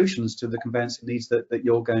other solutions to the conveyancing needs that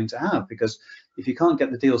you're going to have, because if you can't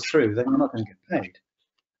get the deals through, then you're not going to get paid.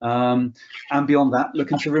 And beyond that,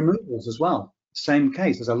 look into removals as well. Same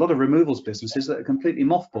case. There's a lot of removals businesses that are completely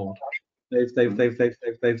mothballed. They've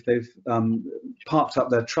parked up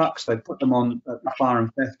their trucks, they've put them on fire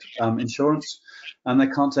and theft insurance, and they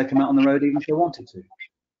can't take them out on the road even if they wanted to.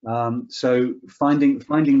 So finding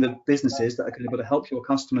the businesses that are going to be able to help your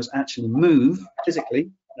customers actually move physically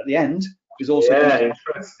at the end is also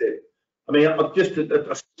interesting. I mean, I've just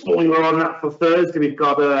a spoiler on that for Thursday. We've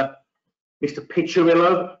got Mr.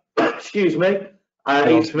 Piccirillo, excuse me,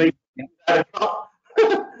 he's me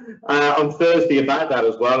on Thursday about that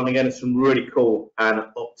as well, and we're getting some really cool and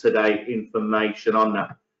up-to-date information on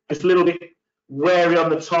that. Just a little bit wary on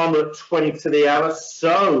the time, we're at 20 to the hour,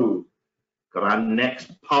 so got our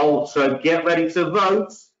next poll, so get ready to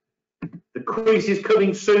vote. The quiz is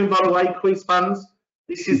coming soon, by the way, quiz fans.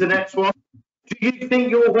 This is the next one. Do you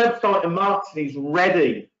think your website and marketing is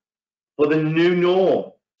ready for the new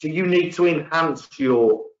norm? Do you need to enhance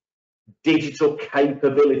your digital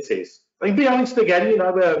capabilities? I mean, be honest again,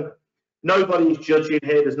 nobody's judging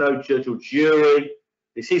here. There's no judge or jury.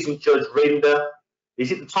 This isn't Judge Rinder.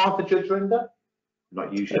 Is it the time for Judge Rinder?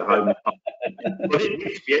 Not usually at home. But it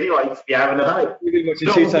used to be anyway. It used to be having a day. We've been watching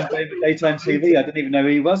daytime TV. I didn't even know who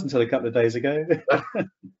he was until a couple of days ago.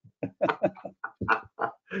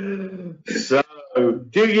 So,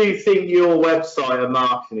 do you think your website and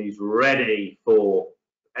marketing is ready for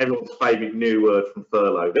everyone's favourite new word from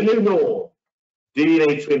furlough, the new norm? Do you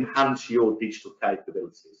need to enhance your digital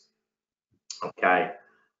capabilities? Okay.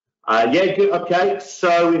 Yeah, good. Okay,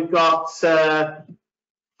 so we've got 14%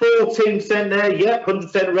 there. Yep,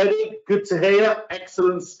 100% ready. Good to hear.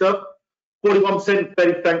 Excellent stuff. 41%,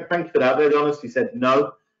 very thank you for that. Very honestly said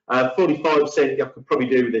no. 45% you could probably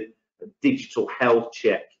do with a digital health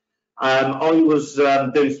check. I was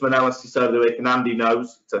doing some analysis over the week, and Andy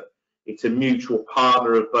knows it's a mutual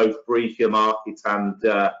partner of both Brief Your Market and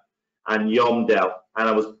Yomdel, and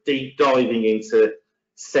I was deep diving into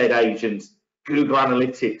said agents. Google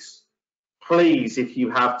Analytics, please, if you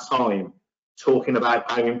have time, talking about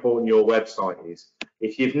how important your website is.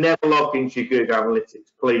 If you've never logged into your Google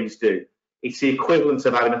Analytics, please do. It's the equivalent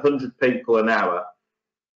of having 100 people an hour,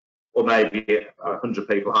 or maybe 100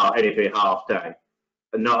 people anything half day,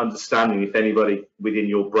 and not understanding if anybody within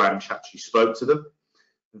your branch actually spoke to them.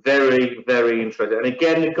 Very, very interesting. And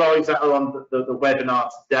again, the guys that are on the webinar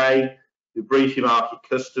today, who brief your market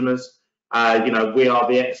customers, we are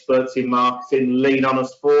the experts in marketing. Lean on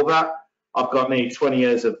us for that. I've got nearly 20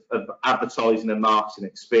 years of advertising and marketing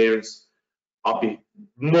experience. I'll be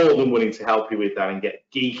more than willing to help you with that and get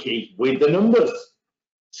geeky with the numbers.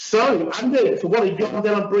 So, Andy, so what are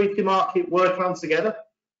Yomdel and Brief Your Market working on together?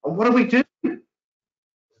 And what do we do?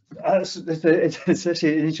 It's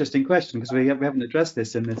actually an interesting question, because we haven't addressed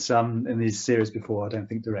this in this series before, I don't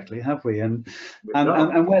think, directly, have we? And where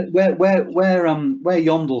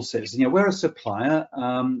Yomdel sits, we're a supplier,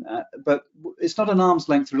 but it's not an arm's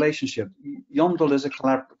length relationship. Yomdel is a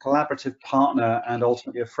collaborative partner and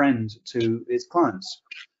ultimately a friend to its clients.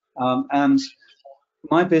 And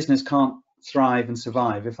my business can't thrive and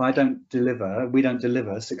survive if we don't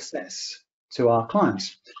deliver success to our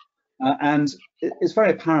clients. And it's very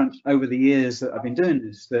apparent over the years that I've been doing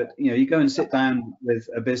this, that you go and sit down with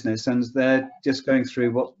a business and they're just going through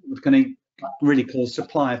what can really cause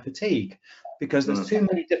supplier fatigue, because there's too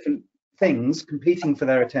many different things competing for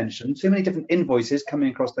their attention, too many different invoices coming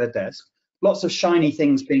across their desk, lots of shiny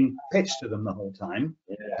things being pitched to them the whole time.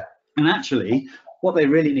 Yeah. And actually, what they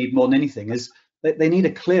really need more than anything is they need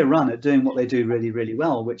a clear run at doing what they do really, really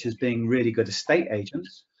well, which is being really good estate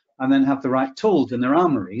agents, and then have the right tools in their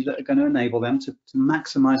armory that are going to enable them to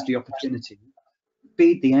maximize the opportunity,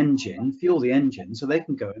 feed the engine, fuel the engine, so they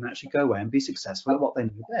can go away and be successful at what they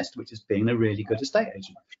know best, which is being a really good estate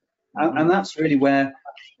agent. And that's really where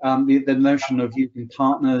the notion of using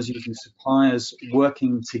partners, using suppliers,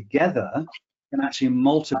 working together can actually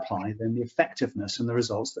multiply then the effectiveness and the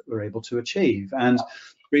results that we're able to achieve. And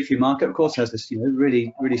Brief Your Market, of course, has this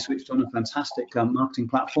really switched on a fantastic marketing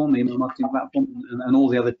platform, email marketing platform, and all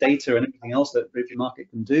the other data and everything else that Brief Your Market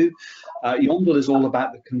can do. Yomdel is all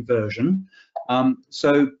about the conversion.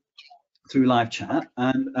 So through live chat,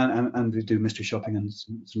 and we do mystery shopping and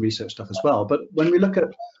some research stuff as well. But when we look at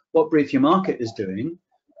what Brief Your Market is doing,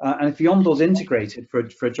 and if Yomdel's integrated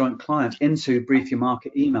for a joint client into Brief Your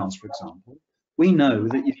Market emails, for example, we know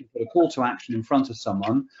that you can put a call to action in front of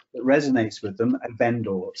someone that resonates with them, a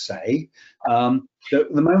vendor, say. The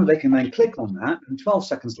moment they can then click on that, and 12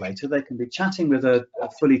 seconds later, they can be chatting with a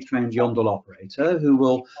fully trained Yomdel operator who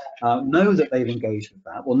will know that they've engaged with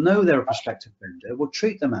that, will know they're a prospective vendor, will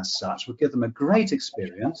treat them as such, will give them a great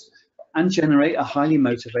experience, and generate a highly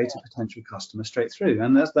motivated potential customer straight through.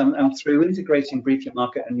 And through integrating Brief Your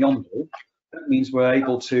Market and Yomdel, that means we're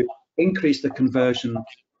able to increase the conversion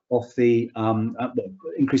of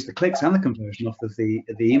increase the clicks and the conversion off of the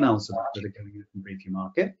emails that are going in from Brief Your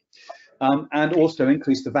Market, and also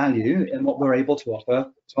increase the value in what we're able to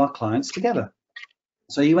offer to our clients together.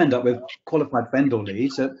 So you end up with qualified vendor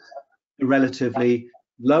leads at a relatively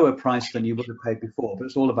lower price than you would have paid before, but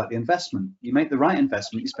it's all about the investment. You make the right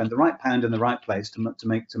investment, you spend the right pound in the right place to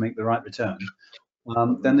make the right return,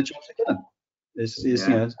 then the jobs are done.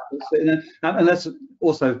 And that's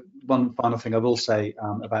also one final thing I will say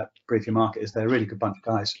about Brief Your Market is they're a really good bunch of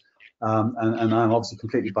guys, and I'm obviously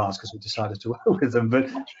completely biased because we decided to work with them, but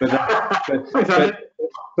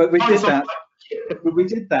we did that. But we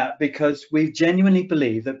did that because we genuinely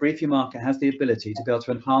believe that Brief Your Market has the ability to be able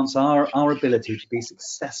to enhance our ability to be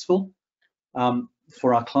successful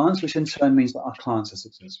for our clients, which in turn means that our clients are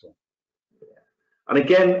successful. And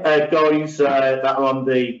again, guys that are on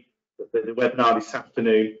the webinar this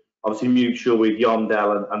afternoon, obviously mutual with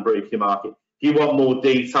Yomdel and Brief Your Market. If you want more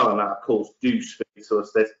detail on that, of course, do speak to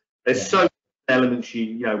us. There's so many elements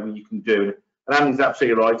you can do. And Andy's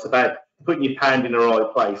absolutely right. It's about putting your pound in the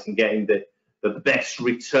right place and getting the best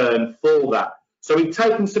return for that. So we've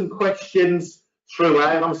taken some questions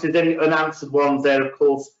throughout, and obviously there's any unanswered ones there, of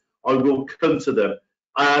course, I will come to them.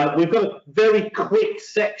 We've got a very quick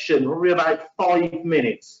section, probably about 5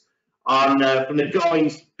 minutes, on from the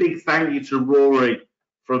guys. Big thank you to Rory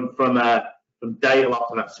from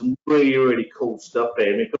Dataloft, and that's some really cool stuff here.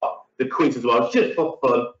 And we've got the quiz as well, just for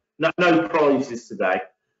fun. No prizes today.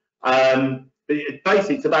 But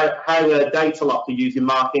basically, it's about how Dataloft are using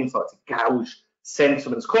market insight to gauge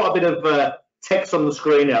sentiment. There's quite a bit of text on the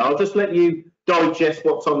screen now. I'll just let you digest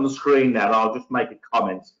what's on the screen now, and I'll just make a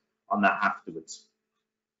comment on that afterwards.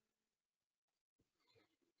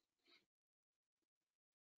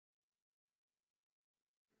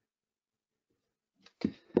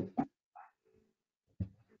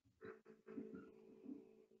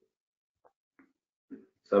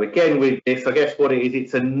 So again, with this, I guess what it is,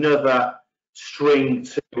 it's another string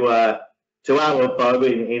to our bow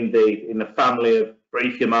in the family of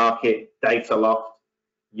Brief Your Market, Dataloft,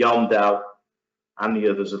 Yomdel, and the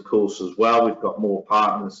others, of course, as well. We've got more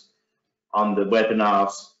partners on the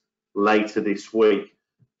webinars later this week.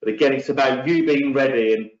 But again, it's about you being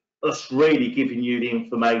ready and us really giving you the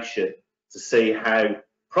information to see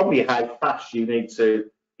probably how fast you need to,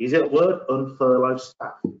 is it a word, unfurlough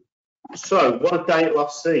staff. So what have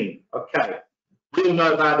Dataloft seen? Okay, we all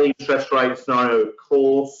know about the interest rate scenario, of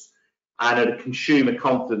course, and the consumer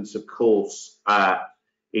confidence, of course,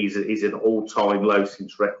 is an all-time low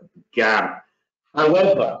since record began.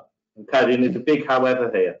 However, okay, there's a big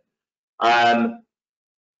however here.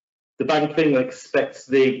 The Bank of England expects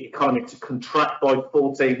the economy to contract by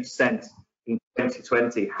 14% in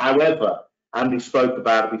 2020. However, Andy spoke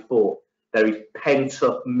about it before, there is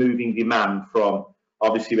pent-up moving demand from,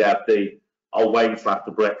 obviously we had the wait until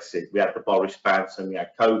after Brexit, we had the Boris bounce and we had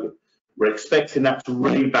COVID. We're expecting that to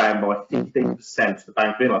rebound by 15%. The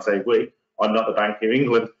Bank of England, I say we, I'm not the Bank of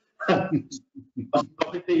England.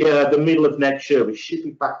 the middle of next year, we should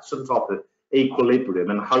be back to some type of equilibrium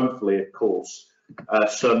and hopefully, of course,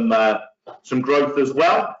 some growth as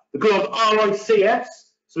well. The good old RICS.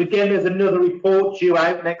 So again, there's another report due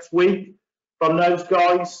out next week from those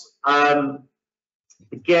guys.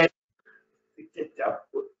 Again,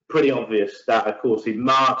 pretty obvious that, of course, in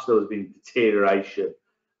March there has been deterioration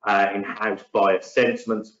in house buyer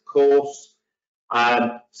sentiment, of course.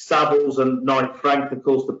 Savills and Knight Frank, of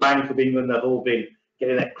course, the Bank of England, they've all been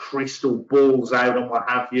getting their crystal balls out and what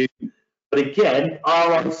have you. But again,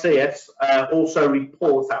 RICS also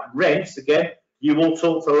reports that rents, again, you will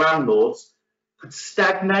talk to landlords, could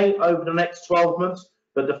stagnate over the next 12 months,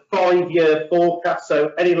 but the 5-year forecast,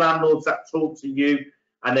 so any landlords that talk to you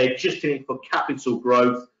and they're just in it for capital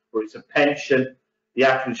growth or it's a pension, the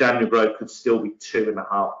average annual growth could still be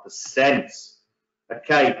 2.5%.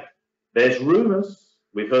 Okay, there's rumours.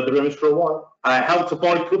 We've heard the rumours for a while. Help to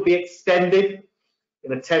Buy could be extended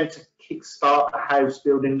in an attempt to kickstart the house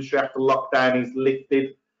building industry after lockdown is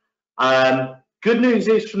lifted. Good news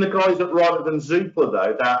is from the guys at Rather Than Zoopla,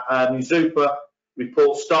 though, that Zoopla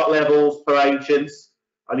reports stock levels per agents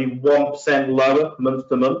only 1% lower month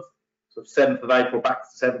to month, so 7th of April back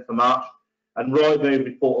to 7th of March. And Rightmove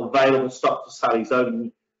report available stock for sale is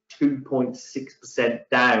only 2.6%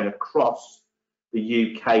 down across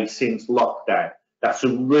the UK since lockdown. That's a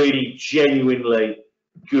really genuinely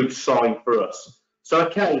good sign for us. So,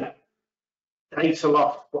 okay,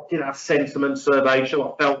 Dataloft, what did our sentiment survey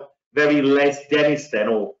show? I felt very Les Dennis then,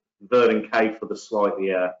 or Vernon Kay for the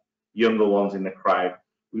slightly younger ones in the crowd.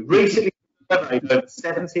 We recently surveyed over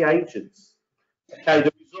 70 agents. Okay,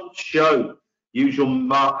 the results show usual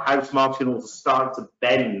house marketing orders are starting to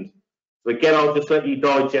bend. So again, I'll just let you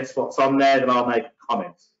digest what's on there, then I'll make a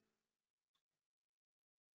comment.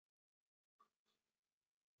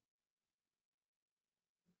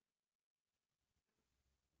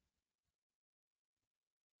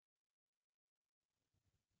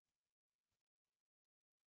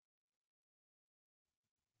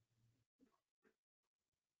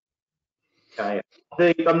 Okay,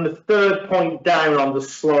 on the third point down on the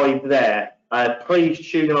slide there,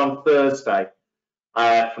 please tune in on Thursday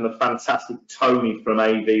from the fantastic Tony from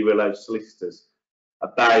AV Willow Solicitors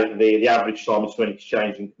about the average time between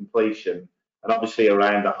exchange and completion, and obviously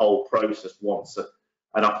around the whole process once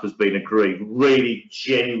an offer's been agreed. Really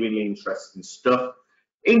genuinely interesting stuff.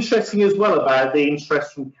 Interesting as well about the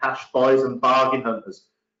interest from cash buyers and bargain hunters.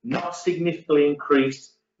 Not significantly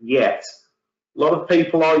increased yet. A lot of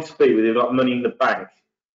people I speak with who've got money in the bank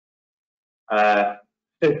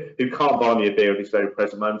who can't buy me a beer at this very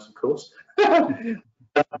present moment, of course.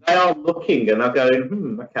 They are looking and they're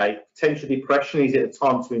going, okay, potential depression, is it a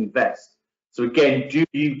time to invest? So again, do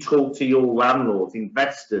you talk to your landlords,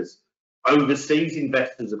 investors, overseas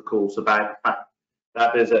investors, of course, about the fact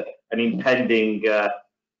that there's an impending 2%,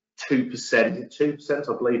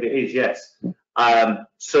 I believe it is, yes,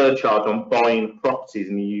 surcharge on buying properties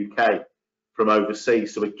in the UK from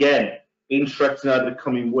overseas. So again, interesting over the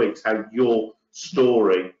coming weeks how your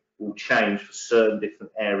story will change for certain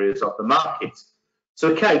different areas of the market. So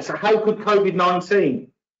okay, so how could COVID-19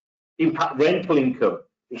 impact rental income?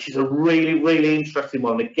 This is a really, really interesting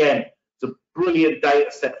one. Again, it's a brilliant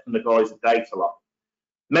data set from the guys at Dataloft.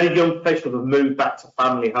 Many young professionals have moved back to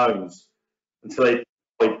family homes until they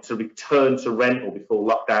decide to return to rental before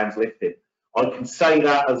lockdown's lifted. I can say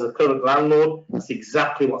that as a current landlord, that's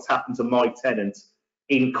exactly what's happened to my tenant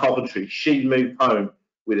in Coventry. She moved home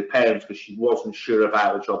with her parents because she wasn't sure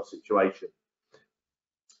about the job situation.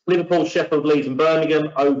 Liverpool, Sheffield, Leeds and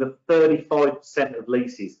Birmingham, over 35% of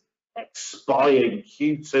leases expire in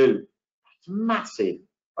Q2. That's massive.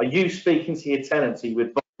 Are you speaking to your tenants? Are you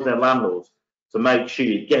advising their landlords to make sure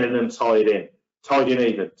you're getting them tied in? Tied in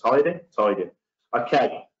even. Tied in? Tied in.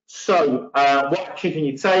 Okay. So what action can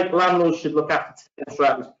you take? Landlords should look after tenants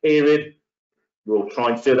throughout this period. We're all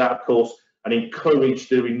trying to do that, of course, and encourage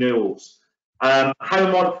the renewals. How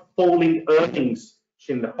might falling earnings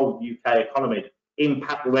in the whole UK economy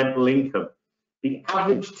impact the rental income? The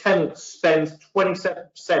average tenant spends 27%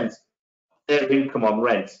 of their income on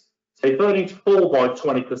rent. So if earnings fall by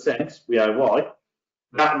 20%, we know why,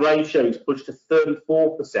 that ratio is pushed to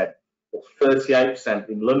 34% or 38%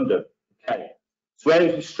 in London. Okay. So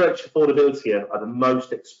areas with stretched affordability are the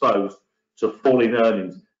most exposed to falling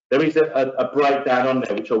earnings. There is a breakdown on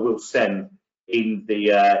there which I will send in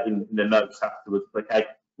the notes afterwards. Okay,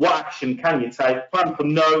 what action can you take? Plan for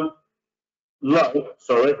no rental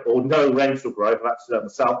growth. I've actually done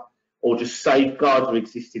myself, or just safeguard your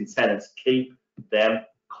existing tenants. Keep them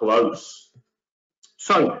close.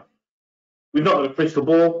 So we've not got a crystal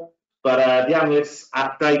ball, but the analysts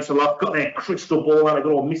at Dataloft got their crystal ball and they've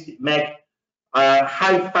got all Mystic Meg.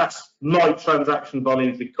 How fast might transaction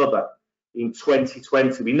volumes recover in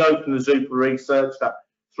 2020? We know from the Zupa research that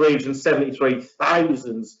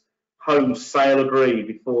 373,000 homes sale agreed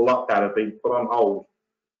before lockdown have been put on hold.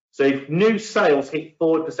 So if new sales hit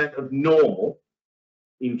 40% of normal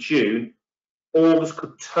in June, August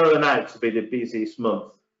could turn out to be the busiest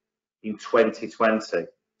month in 2020.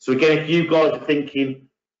 So again, if you guys are thinking,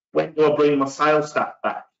 when do I bring my sales staff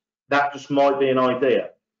back? That just might be an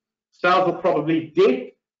idea. Sales will probably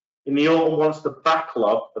dip in the autumn once the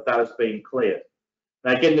backlog of that has been cleared.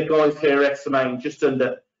 Now again, the guys here are estimating just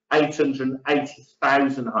under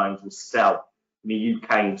 880,000 homes will sell in the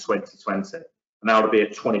UK in 2020, and that would be a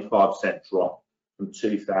 25% drop from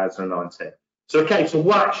 2019. So okay, so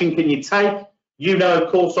what action can you take? You know,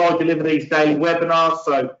 of course, I deliver these daily webinars,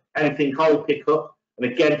 so anything I'll pick up, and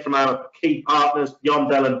again from our key partners,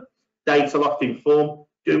 Yomdel and Dataloft Inform,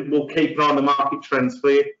 we'll keep an eye on the market trends for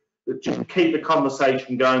you. Just keep the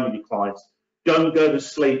conversation going with your clients. Don't go to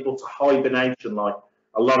sleep or to hibernation like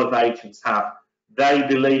a lot of agents have. They,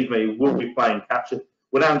 believe me, will be playing catch up.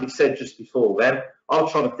 What Andy said just before then, I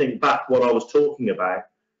was trying to think back what I was talking about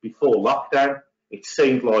before lockdown. It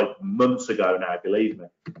seemed like months ago now, believe me.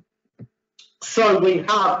 So we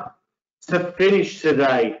have, to finish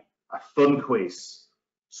today, a fun quiz.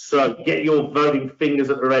 So get your voting fingers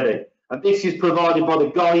at the ready. And this is provided by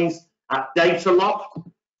the guys at Dataloft.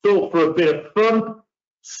 Thought for a bit of fun.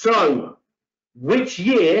 So, which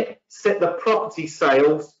year set the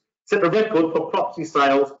record for property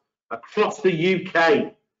sales across the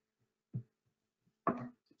UK?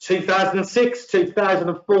 2006,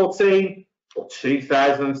 2014, or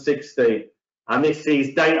 2016? And this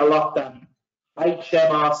is Dataloft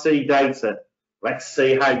HMRC data. Let's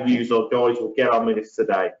see how you guys will get on with this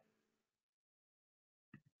today.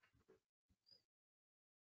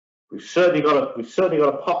 We've certainly got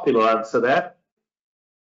a popular answer there.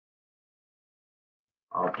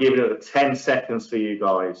 I'll give it 10 seconds for you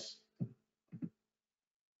guys.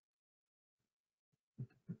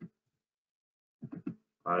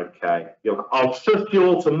 Okay. I'll trust you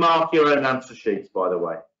all to mark your own answer sheets, by the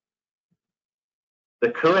way.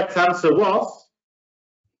 The correct answer was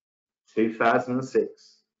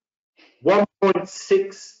 2006.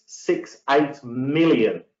 1.668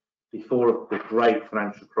 million before the great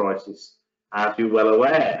financial crisis, as you're well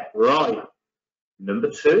aware. Right. Number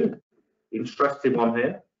two. Interesting one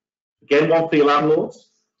here. Again, one for your landlords.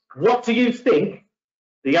 What do you think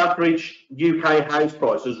the average UK house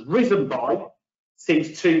price has risen by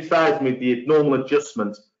since 2000 with the normal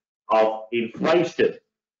adjustment of inflation?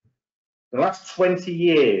 The last 20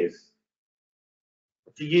 years,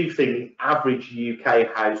 what do you think the average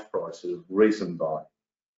UK house price has risen by?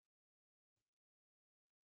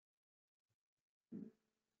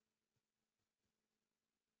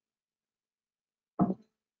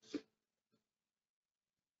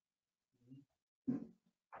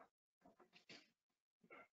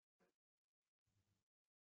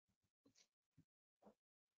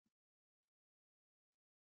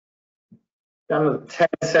 Done 10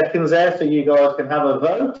 seconds there so you guys can have a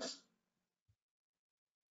vote.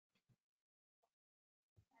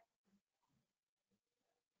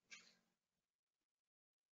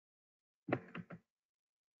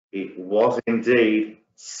 It was indeed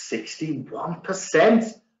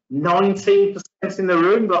 61%. 19% in the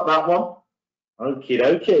room got that one. Okie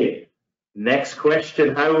dokie. Next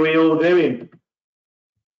question. How are we all doing?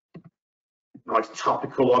 Nice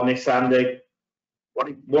topical on this, Andy. What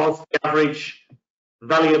was the average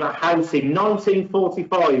Value of a house in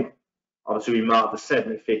 1945. Obviously, we marked the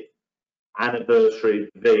 75th anniversary of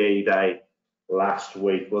VE Day last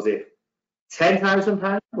week. Was it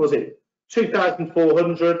 £10,000? Was it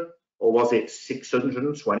 2,400? Or was it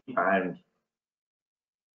 £620?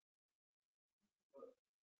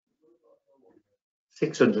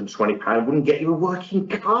 £620 wouldn't get you a working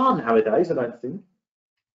car nowadays, I don't think.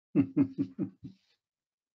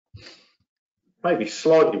 Maybe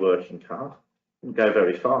slightly working car. Wouldn't go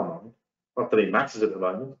very far, man. Not that it matters at the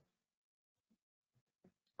moment.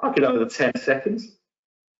 I could over 10 seconds.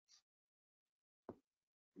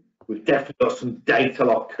 We've definitely got some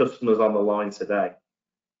Dataloft customers on the line today.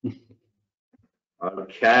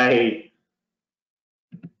 Okay.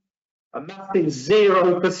 A massive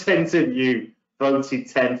 0% of you voted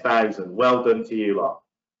 10,000. Well done to you lot.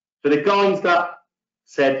 For the guys that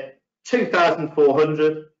said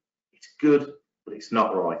 2,400, it's good, but it's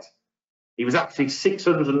not right. It was actually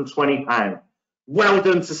 £620. Well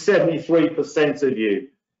done to 73% of you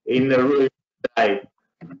in the room today.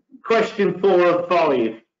 Question 4 of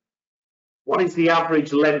 5. What is the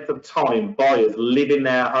average length of time buyers live in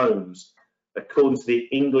their homes according to the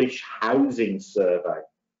English Housing Survey?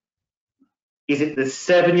 Is it the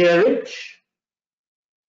 7-year itch?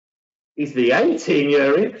 Is the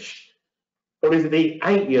 18-year itch? Or is it the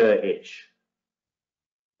 8-year itch?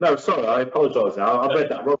 No, sorry, I apologise now. I read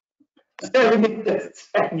that wrong. 7 years,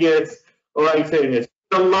 10 years, or 18 years.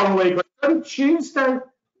 It's a long week. On Tuesday.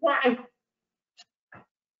 Wow.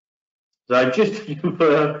 So just to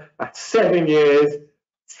confirm, that's 7 years,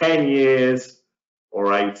 10 years,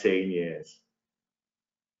 or 18 years.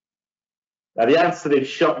 Now, the answer to this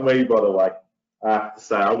shocked me, by the way. I have to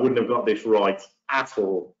say, I wouldn't have got this right at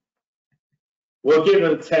all. We'll give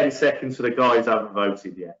it 10 seconds for the guys who haven't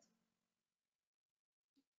voted yet.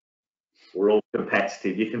 We're all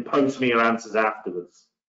competitive. You can post me your answers afterwards.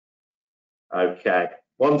 Okay.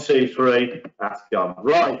 1, 2, 3. That's gone.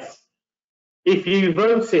 Right. If you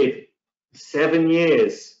voted 7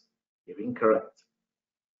 years, you're incorrect.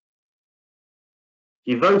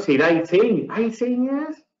 If you voted 18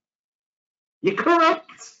 years, you're correct.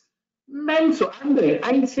 Mental. Andy,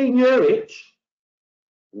 18-year itch.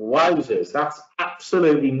 Wowzers, that's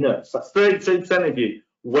absolutely nuts. That's 32% of you.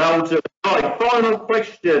 Well done. Right, final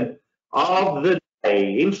question of the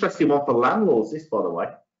day. Interesting one for landlords, this, by the way.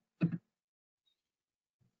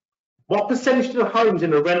 What percentage of the homes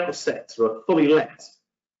in the rental sector are fully let?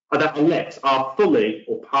 Are fully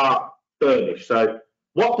or part furnished? So,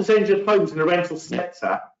 what percentage of homes in the rental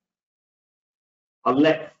sector are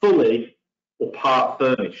let fully or part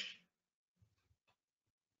furnished?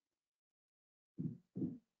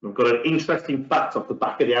 I've got an interesting fact off the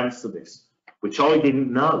back of the answer to this, which I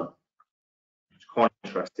didn't know. It's quite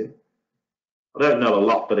interesting. I don't know a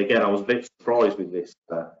lot, but again, I was a bit surprised with this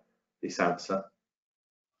this answer.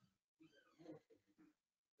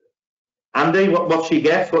 Andy, what's your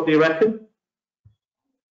guess? What do you reckon?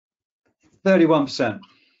 31%.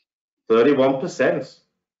 31%.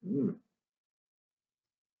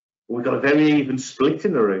 We've got a very even split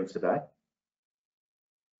in the room today.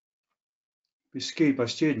 Be skewed by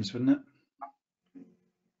students, wouldn't it?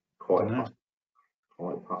 Quite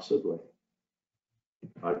possibly.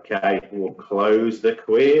 Okay, we'll close the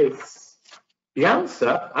quiz. The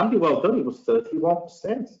answer, Andy, well done, it was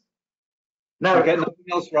 31%. Now, I get nothing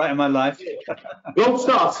else right in my life. Gold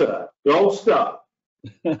star, sir. Gold star.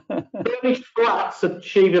 Furnished flats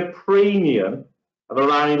achieve a premium of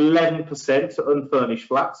around 11% to unfurnished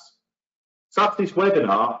flats. So after this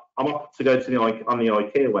webinar, I'm off to go to on the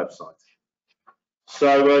IKEA website.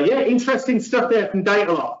 So yeah, interesting stuff there from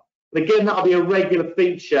Dataloft. And again, that'll be a regular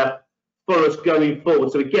feature for us going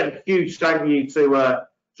forward. So again, a huge thank you to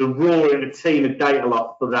Rory and the team at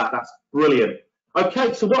Dataloft for that. That's brilliant.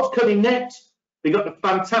 Okay, so what's coming next? We've got the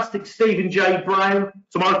fantastic Stephen J. Brown,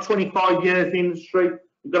 tomorrow, 25 years in the industry.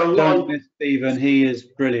 We've got a lot. Don't miss Stephen, he is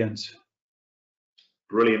brilliant.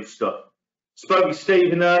 Brilliant stuff. Spoke with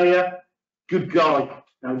Stephen earlier. Good guy.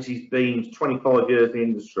 Knows he's been 25 years in the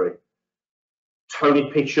industry.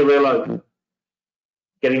 Tony Piccirillo,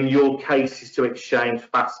 getting your cases to exchange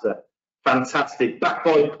faster. Fantastic. Back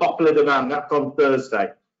by popular demand. That's on Thursday.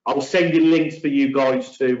 I will send you links for you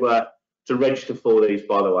guys to register for these,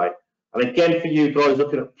 by the way. And again, for you guys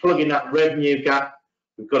looking at plugging that revenue gap,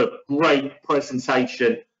 we've got a great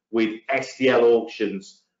presentation with SDL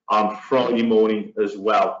auctions on Friday morning as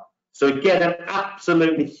well. So again, an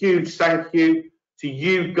absolutely huge thank you to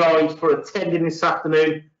you guys for attending this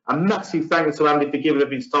afternoon. A massive thank you to Andy for giving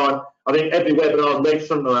up his time. I think every webinar I've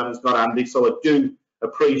registered has got Andy, so I do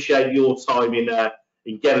appreciate your time in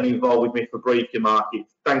in getting involved with me for briefing market.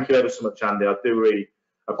 Thank you ever so much, Andy. I do really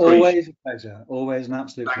appreciate it. Always a pleasure. Always an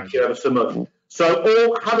absolute pleasure. Thank you ever so much. So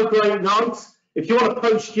all have a great night. If you want to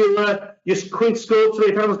post your quiz score to me,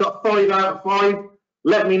 if anyone's got 5 out of 5,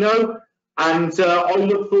 let me know. And I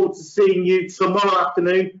look forward to seeing you tomorrow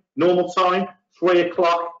afternoon, normal time, 3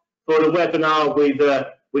 o'clock, for a webinar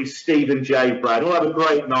with Stephen J. Brown. All have a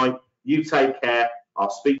great night. You take care. I'll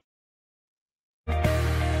speak.